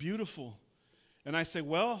is so beautiful, and I say,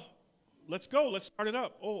 well, let's go, let's start it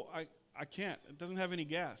up. Oh, I can't, it doesn't have any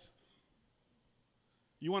gas.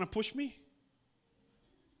 You want to push me?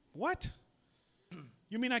 What?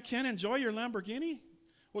 You mean I can't enjoy your Lamborghini?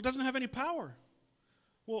 Well, it doesn't have any power.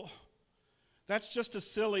 Well, that's just as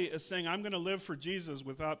silly as saying I'm going to live for Jesus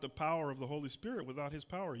without the power of the Holy Spirit, without His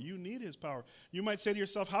power. You need His power. You might say to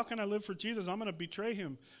yourself, how can I live for Jesus? I'm going to betray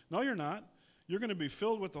Him. No, you're not. You're going to be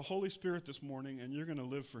filled with the Holy Spirit this morning, and you're going to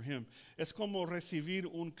live for Him. Es como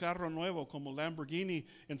recibir un carro nuevo, como Lamborghini,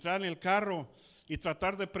 entrar en el carro y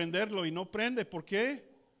tratar de prenderlo y no prende. ¿Por qué?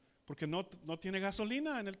 Porque no tiene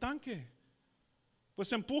gasolina en el tanque. Pues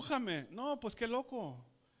empújame. No, pues qué loco.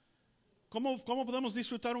 ¿Cómo podemos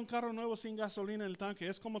disfrutar un carro nuevo sin gasolina en el tanque?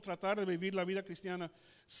 Es como tratar de vivir la vida cristiana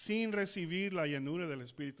sin recibir la llenura del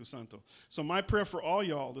Espíritu Santo. So my prayer for all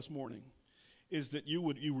y'all this morning is that you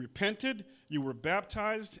repented, you were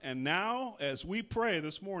baptized, and now as we pray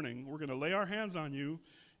this morning, we're going to lay our hands on you,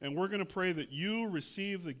 and we're going to pray that you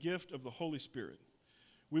receive the gift of the Holy Spirit.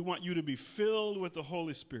 We want you to be filled with the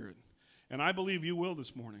Holy Spirit. And I believe you will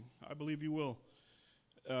this morning. I believe you will.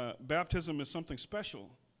 Baptism is something special.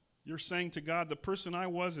 You're saying to God, the person I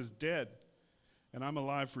was is dead, and I'm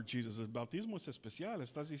alive for Jesus. El bautismo es especial.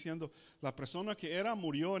 Estás diciendo, la persona que era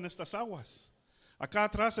murió en estas aguas. Acá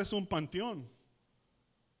atrás es un panteón.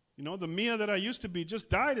 You know, the Mia that I used to be just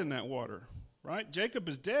died in that water, right? Jacob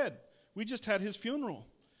is dead. We just had his funeral.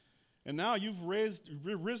 And now you've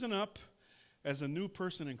risen up as a new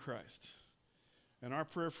person in Christ. And our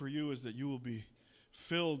prayer for you is that you will be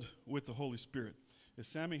filled with the Holy Spirit. Is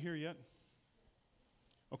Sammy here yet?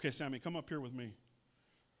 Okay, Sammy, come up here with me.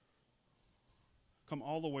 Come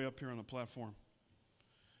all the way up here on the platform.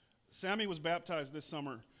 Sammy was baptized this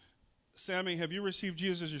summer. Sammy, have you received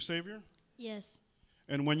Jesus as your Savior? Yes.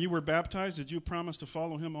 And when you were baptized, did you promise to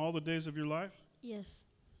follow Him all the days of your life? Yes.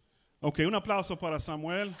 Okay, un aplauso para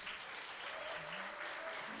Samuel.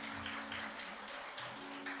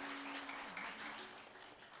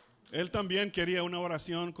 Él también quería una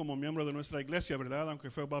oración como miembro de nuestra iglesia, ¿verdad? Aunque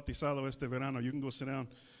fue bautizado este verano. You can go sit down.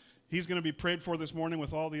 He's going to be prayed for this morning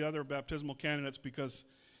with all the other baptismal candidates because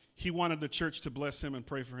he wanted the church to bless him and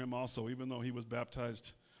pray for him also, even though he was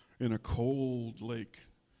baptized in a cold lake.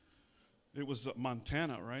 It was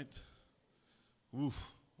Montana, right? Uf,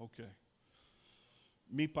 okay.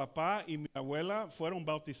 Mi papá y mi abuela fueron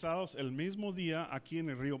bautizados el mismo día aquí en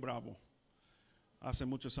el Río Bravo. Hace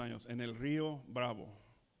muchos años, en el Río Bravo.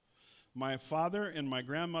 My father and my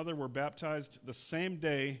grandmother were baptized the same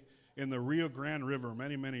day in the Rio Grande River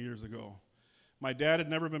many, many years ago. My dad had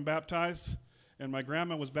never been baptized, and my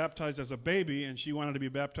grandma was baptized as a baby, and she wanted to be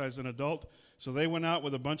baptized as an adult. So they went out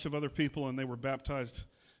with a bunch of other people, and they were baptized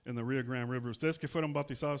in the Rio Grande River. Ustedes que fueron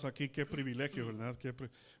bautizados aquí, qué privilegio, ¿verdad?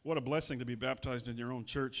 What a blessing to be baptized in your own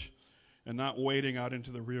church and not wading out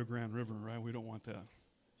into the Rio Grande River, right? We don't want that.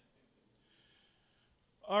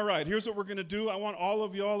 All right, here's what we're going to do. I want all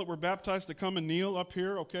of y'all that were baptized to come and kneel up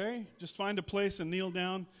here, okay? Just find a place and kneel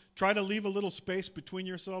down. Try to leave a little space between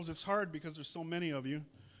yourselves. It's hard because there's so many of you,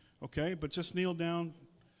 okay? But just kneel down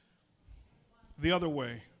the other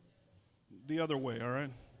way. The other way, all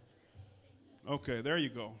right? Okay, there you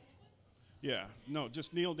go. Yeah, no,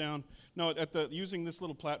 just kneel down. No, using this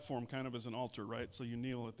little platform kind of as an altar, right? So you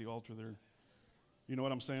kneel at the altar there. You know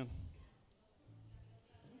what I'm saying?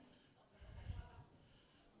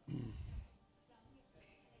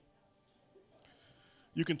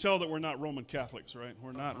 You can tell that we're not Roman Catholics, right?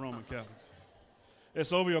 We're not Roman Catholics.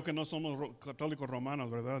 Es obvio que no somos católicos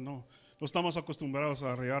romanos, ¿verdad? No estamos acostumbrados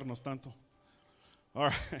a arriarnos tanto. All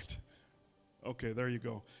right. Okay, there you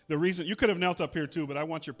go. The reason, you could have knelt up here too, but I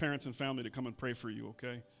want your parents and family to come and pray for you,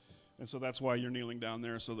 okay? And so that's why you're kneeling down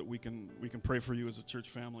there, so that we can pray for you as a church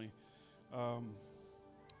family.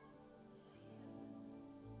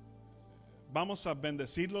 Vamos a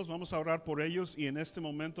bendecirlos, vamos a orar por ellos, y en este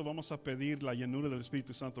momento vamos a pedir la llenura del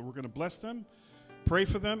Espíritu Santo. We're going to bless them, pray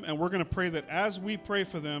for them, and we're going to pray that as we pray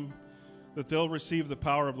for them, that they'll receive the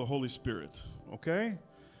power of the Holy Spirit, okay?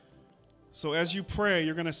 So as you pray,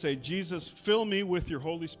 you're going to say, Jesus, fill me with your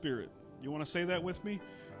Holy Spirit. You want to say that with me?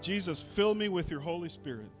 Jesus, fill me with your Holy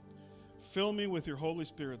Spirit. Fill me with your Holy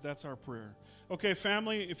Spirit. That's our prayer. Okay,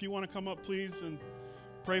 family, if you want to come up, please, and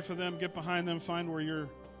pray for them, get behind them, find where your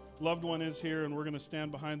loved one is here, and we're going to stand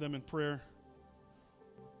behind them in prayer.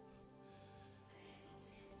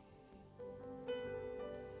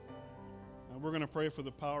 And we're going to pray for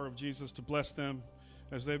the power of Jesus to bless them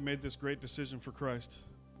as they've made this great decision for Christ.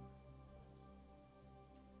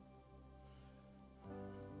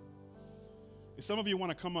 If some of you want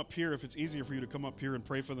to come up here, if it's easier for you to come up here and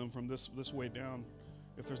pray for them from this way down,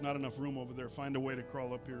 if there's not enough room over there, find a way to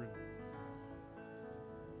crawl up here.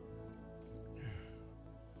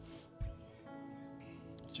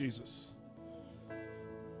 Jesus.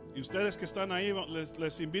 Y ustedes que están ahí,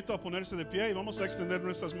 les invito a ponerse de pie y vamos a extender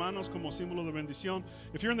nuestras manos como símbolo de bendición.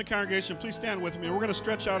 If you're in the congregation, please stand with me. We're going to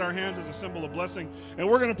stretch out our hands as a symbol of blessing, and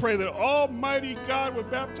we're going to pray that Almighty God would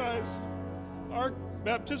baptize our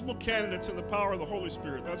baptismal candidates in the power of the Holy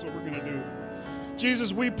Spirit. That's what we're going to do.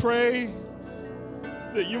 Jesus, we pray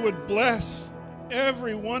that you would bless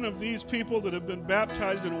every one of these people that have been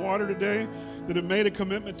baptized in water today, that have made a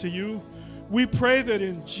commitment to you. We pray that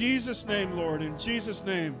in Jesus' name, Lord, in Jesus'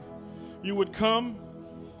 name, you would come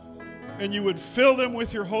and you would fill them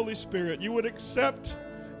with your Holy Spirit. You would accept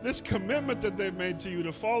this commitment that they've made to you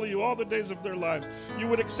to follow you all the days of their lives. You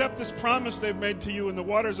would accept this promise they've made to you in the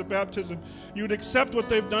waters of baptism. You would accept what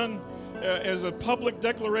they've done as a public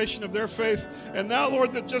declaration of their faith. And now,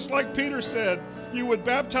 Lord, that just like Peter said, you would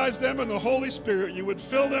baptize them in the Holy Spirit. You would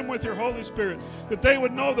fill them with your Holy Spirit, that they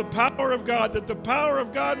would know the power of God, that the power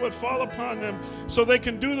of God would fall upon them so they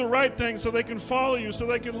can do the right thing, so they can follow you, so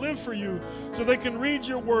they can live for you, so they can read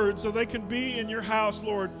your word, so they can be in your house,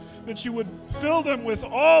 Lord, that you would fill them with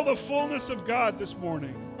all the fullness of God this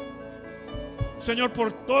morning. Señor,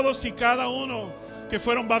 por todos y cada uno que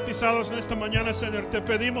fueron bautizados en esta mañana, Señor, te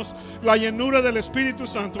pedimos la llenura del Espíritu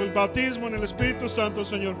Santo, el bautismo en el Espíritu Santo,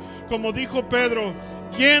 Señor. Como dijo Pedro,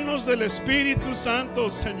 llenos del Espíritu Santo,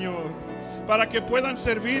 Señor, para que puedan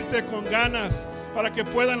servirte con ganas, para que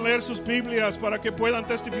puedan leer sus Biblias, para que puedan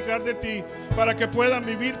testificar de ti, para que puedan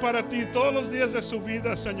vivir para ti todos los días de su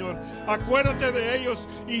vida, Señor. Acuérdate de ellos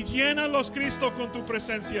y llénalos, Cristo, con tu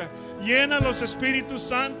presencia. Llénalos, Espíritu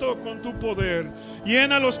Santo, con tu poder.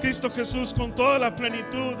 Llénalos, Cristo Jesús, con toda la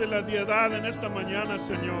plenitud de la deidad en esta mañana,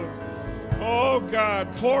 Señor. Oh,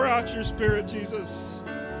 God, pour out your Spirit, Jesus.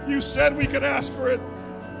 You said we could ask for it.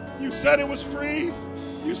 You said it was free.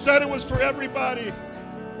 You said it was for everybody.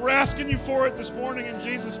 We're asking you for it this morning in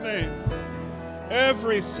Jesus' name.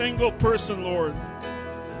 Every single person, Lord.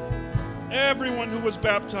 Everyone who was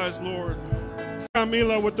baptized, Lord.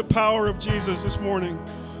 Camila, with the power of Jesus this morning.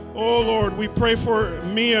 Oh, Lord, we pray for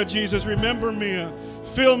Mia, Jesus. Remember Mia.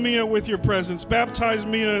 Fill Mia with your presence. Baptize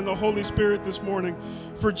Mia in the Holy Spirit this morning.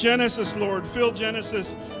 For Genesis, Lord, fill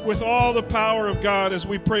Genesis with all the power of God as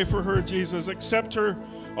we pray for her, Jesus. Accept her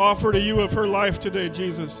offer to you of her life today,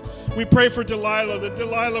 Jesus. We pray for Delilah, that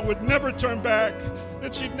Delilah would never turn back,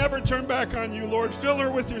 that she'd never turn back on you, Lord. Fill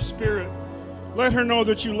her with your Spirit. Let her know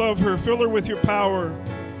that you love her. Fill her with your power.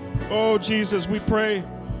 Oh, Jesus, we pray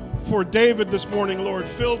for David this morning, Lord.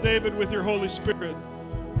 Fill David with your Holy Spirit.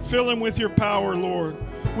 Fill him with your power, Lord.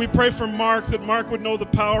 We pray for Mark, that Mark would know the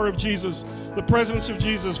power of Jesus, the presence of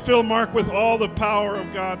Jesus. Fill Mark with all the power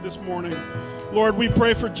of God this morning. Lord, we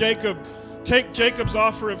pray for Jacob. Take Jacob's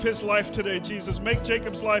offer of his life today, Jesus. Make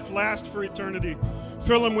Jacob's life last for eternity.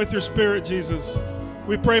 Fill him with your Spirit, Jesus.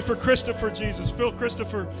 We pray for Christopher, Jesus. Fill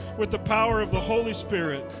Christopher with the power of the Holy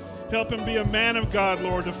Spirit. Help him be a man of God,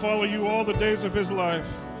 Lord, to follow you all the days of his life.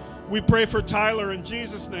 We pray for Tyler in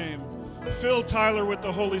Jesus' name. Fill Tyler with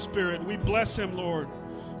the Holy Spirit. We bless him, Lord.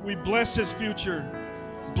 We bless his future.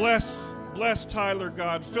 Bless Tyler,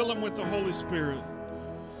 God. Fill him with the Holy Spirit.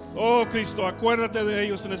 Oh, Cristo, acuérdate de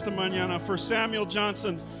ellos en esta mañana. For Samuel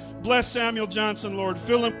Johnson, bless Samuel Johnson, Lord.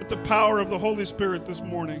 Fill him with the power of the Holy Spirit this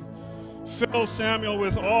morning. Fill Samuel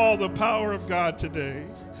with all the power of God today,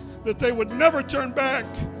 that they would never turn back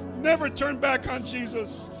on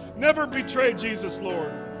Jesus, never betray Jesus,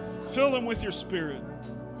 Lord. Fill them with your Spirit.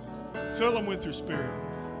 Fill them with your Spirit.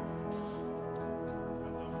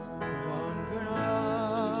 Cuán grande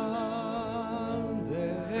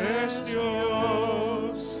es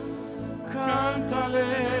Dios,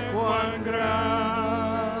 cántale cuán grande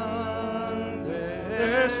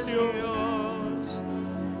es Dios,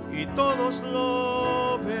 y todos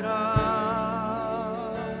lo verán.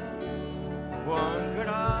 Cuán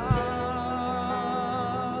grande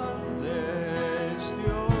es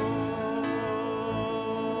Dios.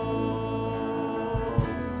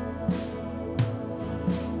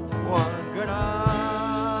 Cuán grande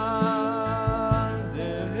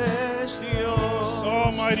es Dios.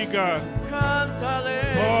 Almighty God.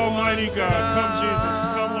 Cántale. Almighty God. Come, Jesus.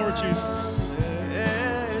 Come, Lord Jesus.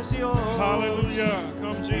 Es Dios. Hallelujah.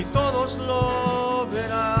 Come, Y Jesus. todos lo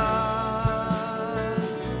verán.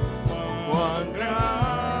 Cuán grande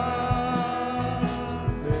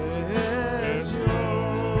es Dios.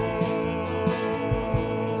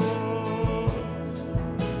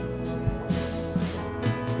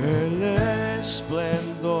 El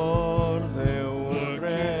esplendor de un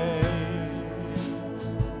rey,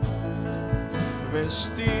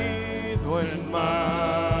 vestido en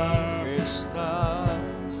majestad,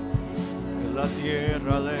 la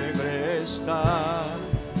tierra alegre está,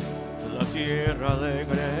 la tierra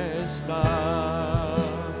alegre está,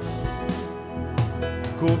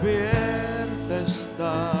 cubierta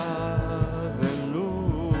está de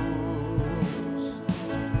luz,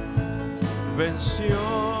 venció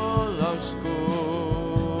la oscuridad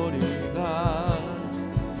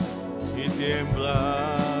y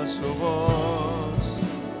tiembla su voz,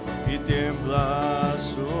 y tiembla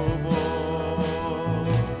su voz.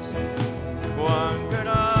 Cuán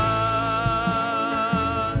grande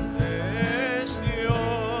es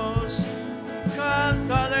Dios,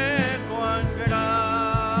 cántale cuán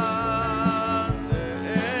grande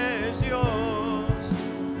es Dios,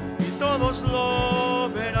 y todos lo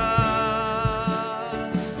verán.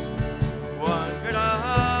 Cuán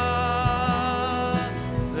grande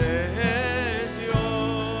es Dios.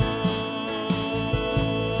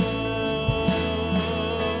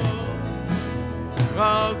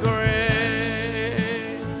 How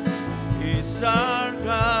great is our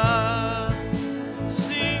God.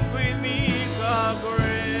 Sing with me, how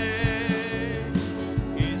great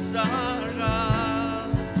is our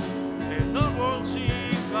God. And the world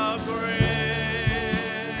see how great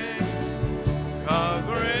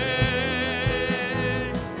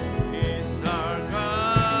is our God.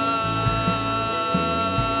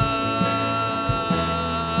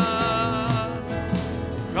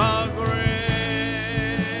 How great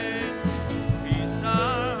is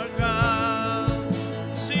our God.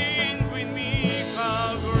 Sing with me,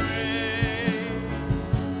 how great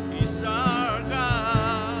is our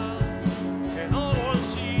God. And all will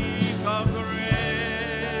see how great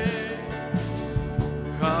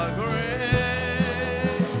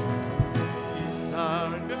is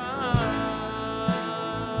our God.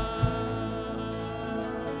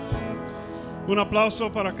 Un aplauso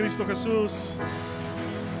para Cristo Jesús.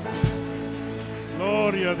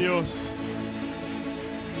 Gloria a Dios.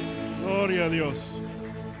 Gloria a Dios.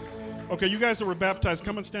 Okay, you guys that were baptized,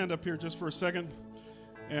 come and stand up here just for a second.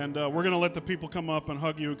 And we're going to let the people come up and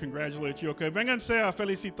hug you and congratulate you, okay? Vénganse a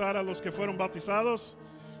felicitar a los que fueron bautizados.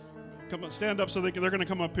 Come on, stand up so they're going to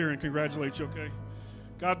come up here and congratulate you, okay?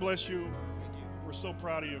 God bless you. We're so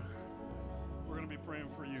proud of you. We're going to be praying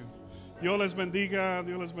for you. Dios les bendiga.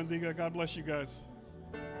 Dios les bendiga. God bless you guys.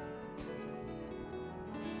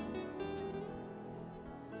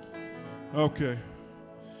 Okay.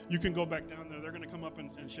 You can go back down there. They're going to come up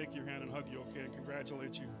and shake your hand and hug you, okay, and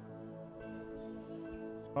congratulate you.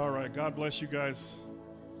 All right. God bless you guys.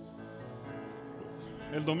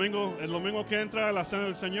 El domingo que entra la cena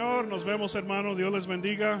del Señor. Nos vemos, hermanos. Dios les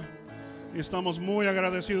bendiga. Y estamos muy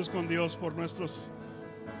agradecidos con Dios por nuestros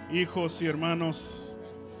hijos y hermanos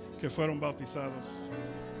que fueron bautizados.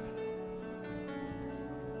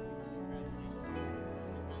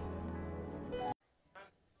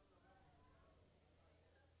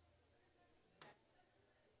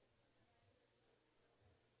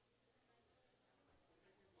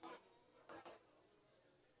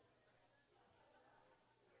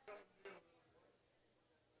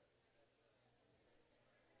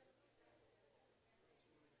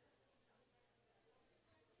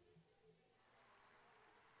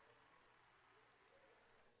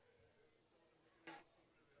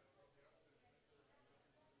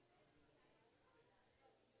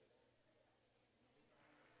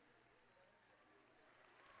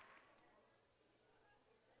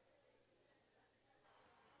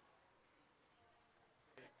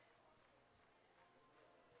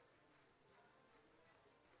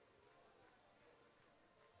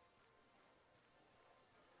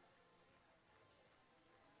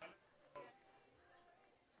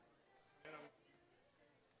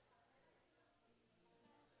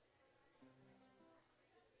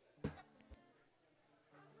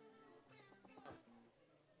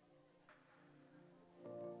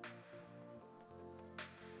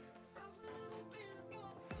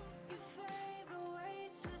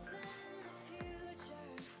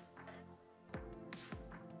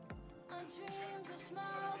 Dreams are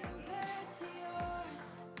small compared to yours.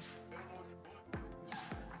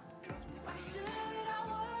 Why should I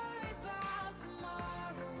worry about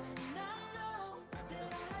tomorrow when I know that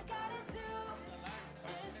all I gotta do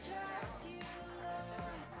is trust you,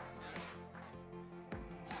 Lord.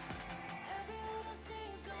 Every little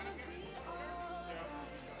thing's gonna be alright.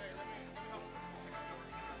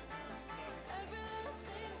 Every little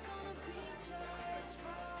thing's gonna be just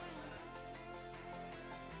fine.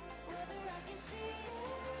 Whether I can see it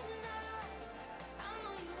now, I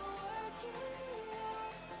know you will work it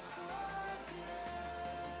out for good.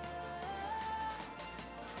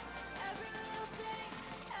 Every little thing,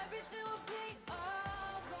 everything will be alright.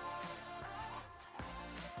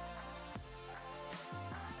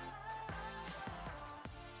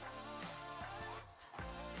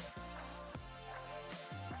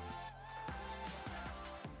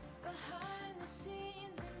 Behind the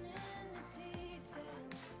scenes and in the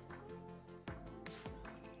details,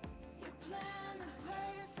 you plan the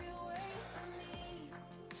perfect way for me.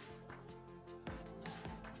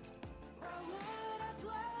 Why would I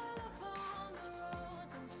dwell upon the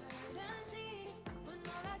road's uncertainties when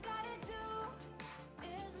all I gotta do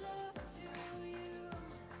is look to you?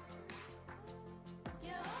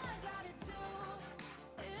 Yeah, all I gotta do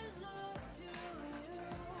is look to you.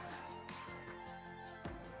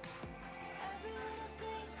 Every little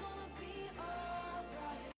thing's gonna be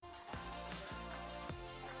alright.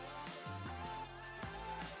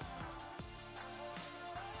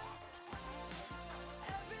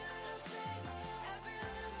 Every little thing, every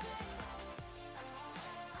little thing.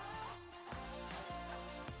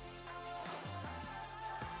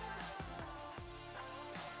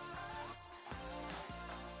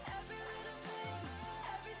 Every little thing,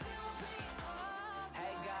 everything will be alright.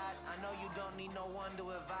 Hey God, I know you don't need no one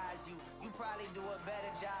to advise you. You probably do a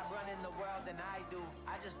better job running the world than I do.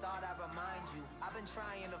 I just thought I'd remind you, I've been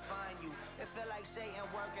trying to find you. It feel like Satan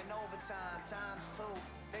working overtime, times two.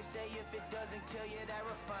 They say if it doesn't kill you, that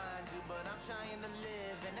refines you. But I'm trying to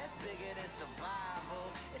live, and that's bigger than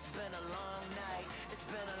survival. It's been a long night, it's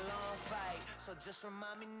been a long fight. So just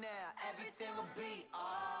remind me now, everything will be alright.